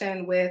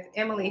discussion with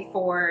Emily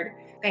Ford.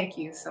 Thank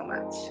you so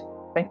much.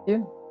 Thank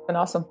you. It's been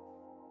awesome.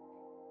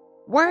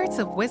 Words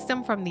of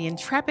wisdom from the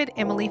intrepid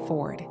Emily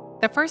Ford,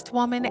 the first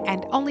woman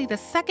and only the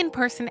second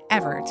person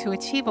ever to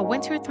achieve a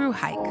winter through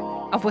hike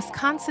of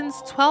Wisconsin's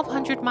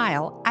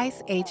 1,200-mile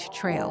Ice Age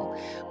Trail,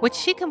 which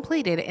she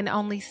completed in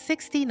only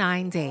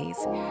 69 days.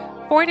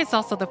 Ford is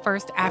also the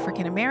first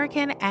African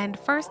American and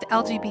first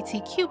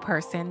LGBTQ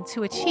person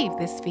to achieve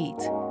this feat.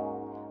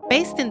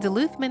 Based in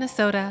Duluth,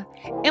 Minnesota,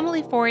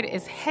 Emily Ford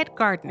is head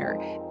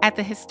gardener at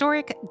the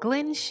historic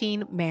Glen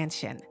Sheen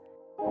Mansion.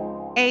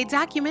 A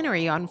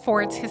documentary on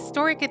Ford's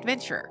historic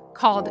adventure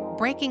called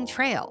Breaking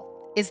Trail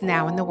is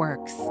now in the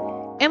works.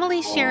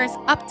 Emily shares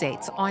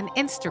updates on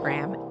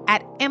Instagram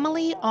at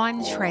Emily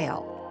on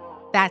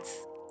Trail.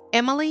 That's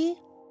Emily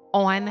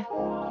on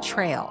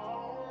Trail,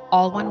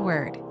 all one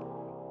word.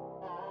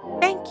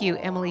 Thank you,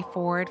 Emily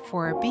Ford,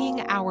 for being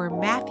our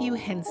Matthew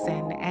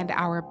Henson and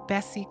our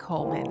Bessie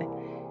Coleman,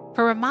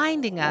 for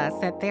reminding us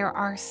that there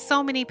are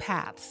so many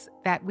paths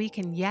that we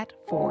can yet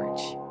forge.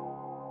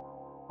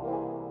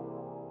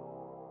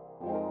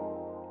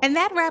 And And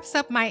that wraps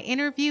up my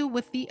interview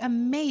with the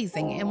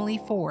amazing Emily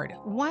Ford,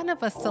 one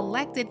of a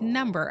selected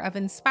number of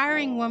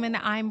inspiring women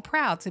I'm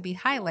proud to be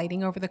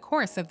highlighting over the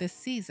course of this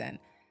season.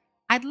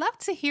 I'd love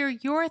to hear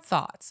your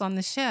thoughts on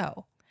the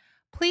show.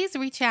 Please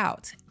reach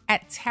out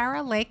at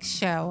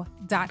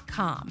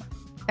TaraLakeShow.com.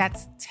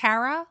 That's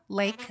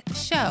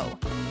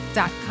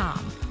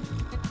TaraLakeShow.com.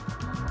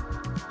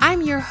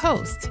 I'm your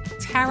host,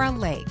 Tara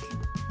Lake.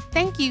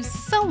 Thank you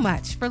so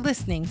much for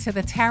listening to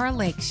The Tara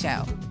Lake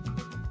Show.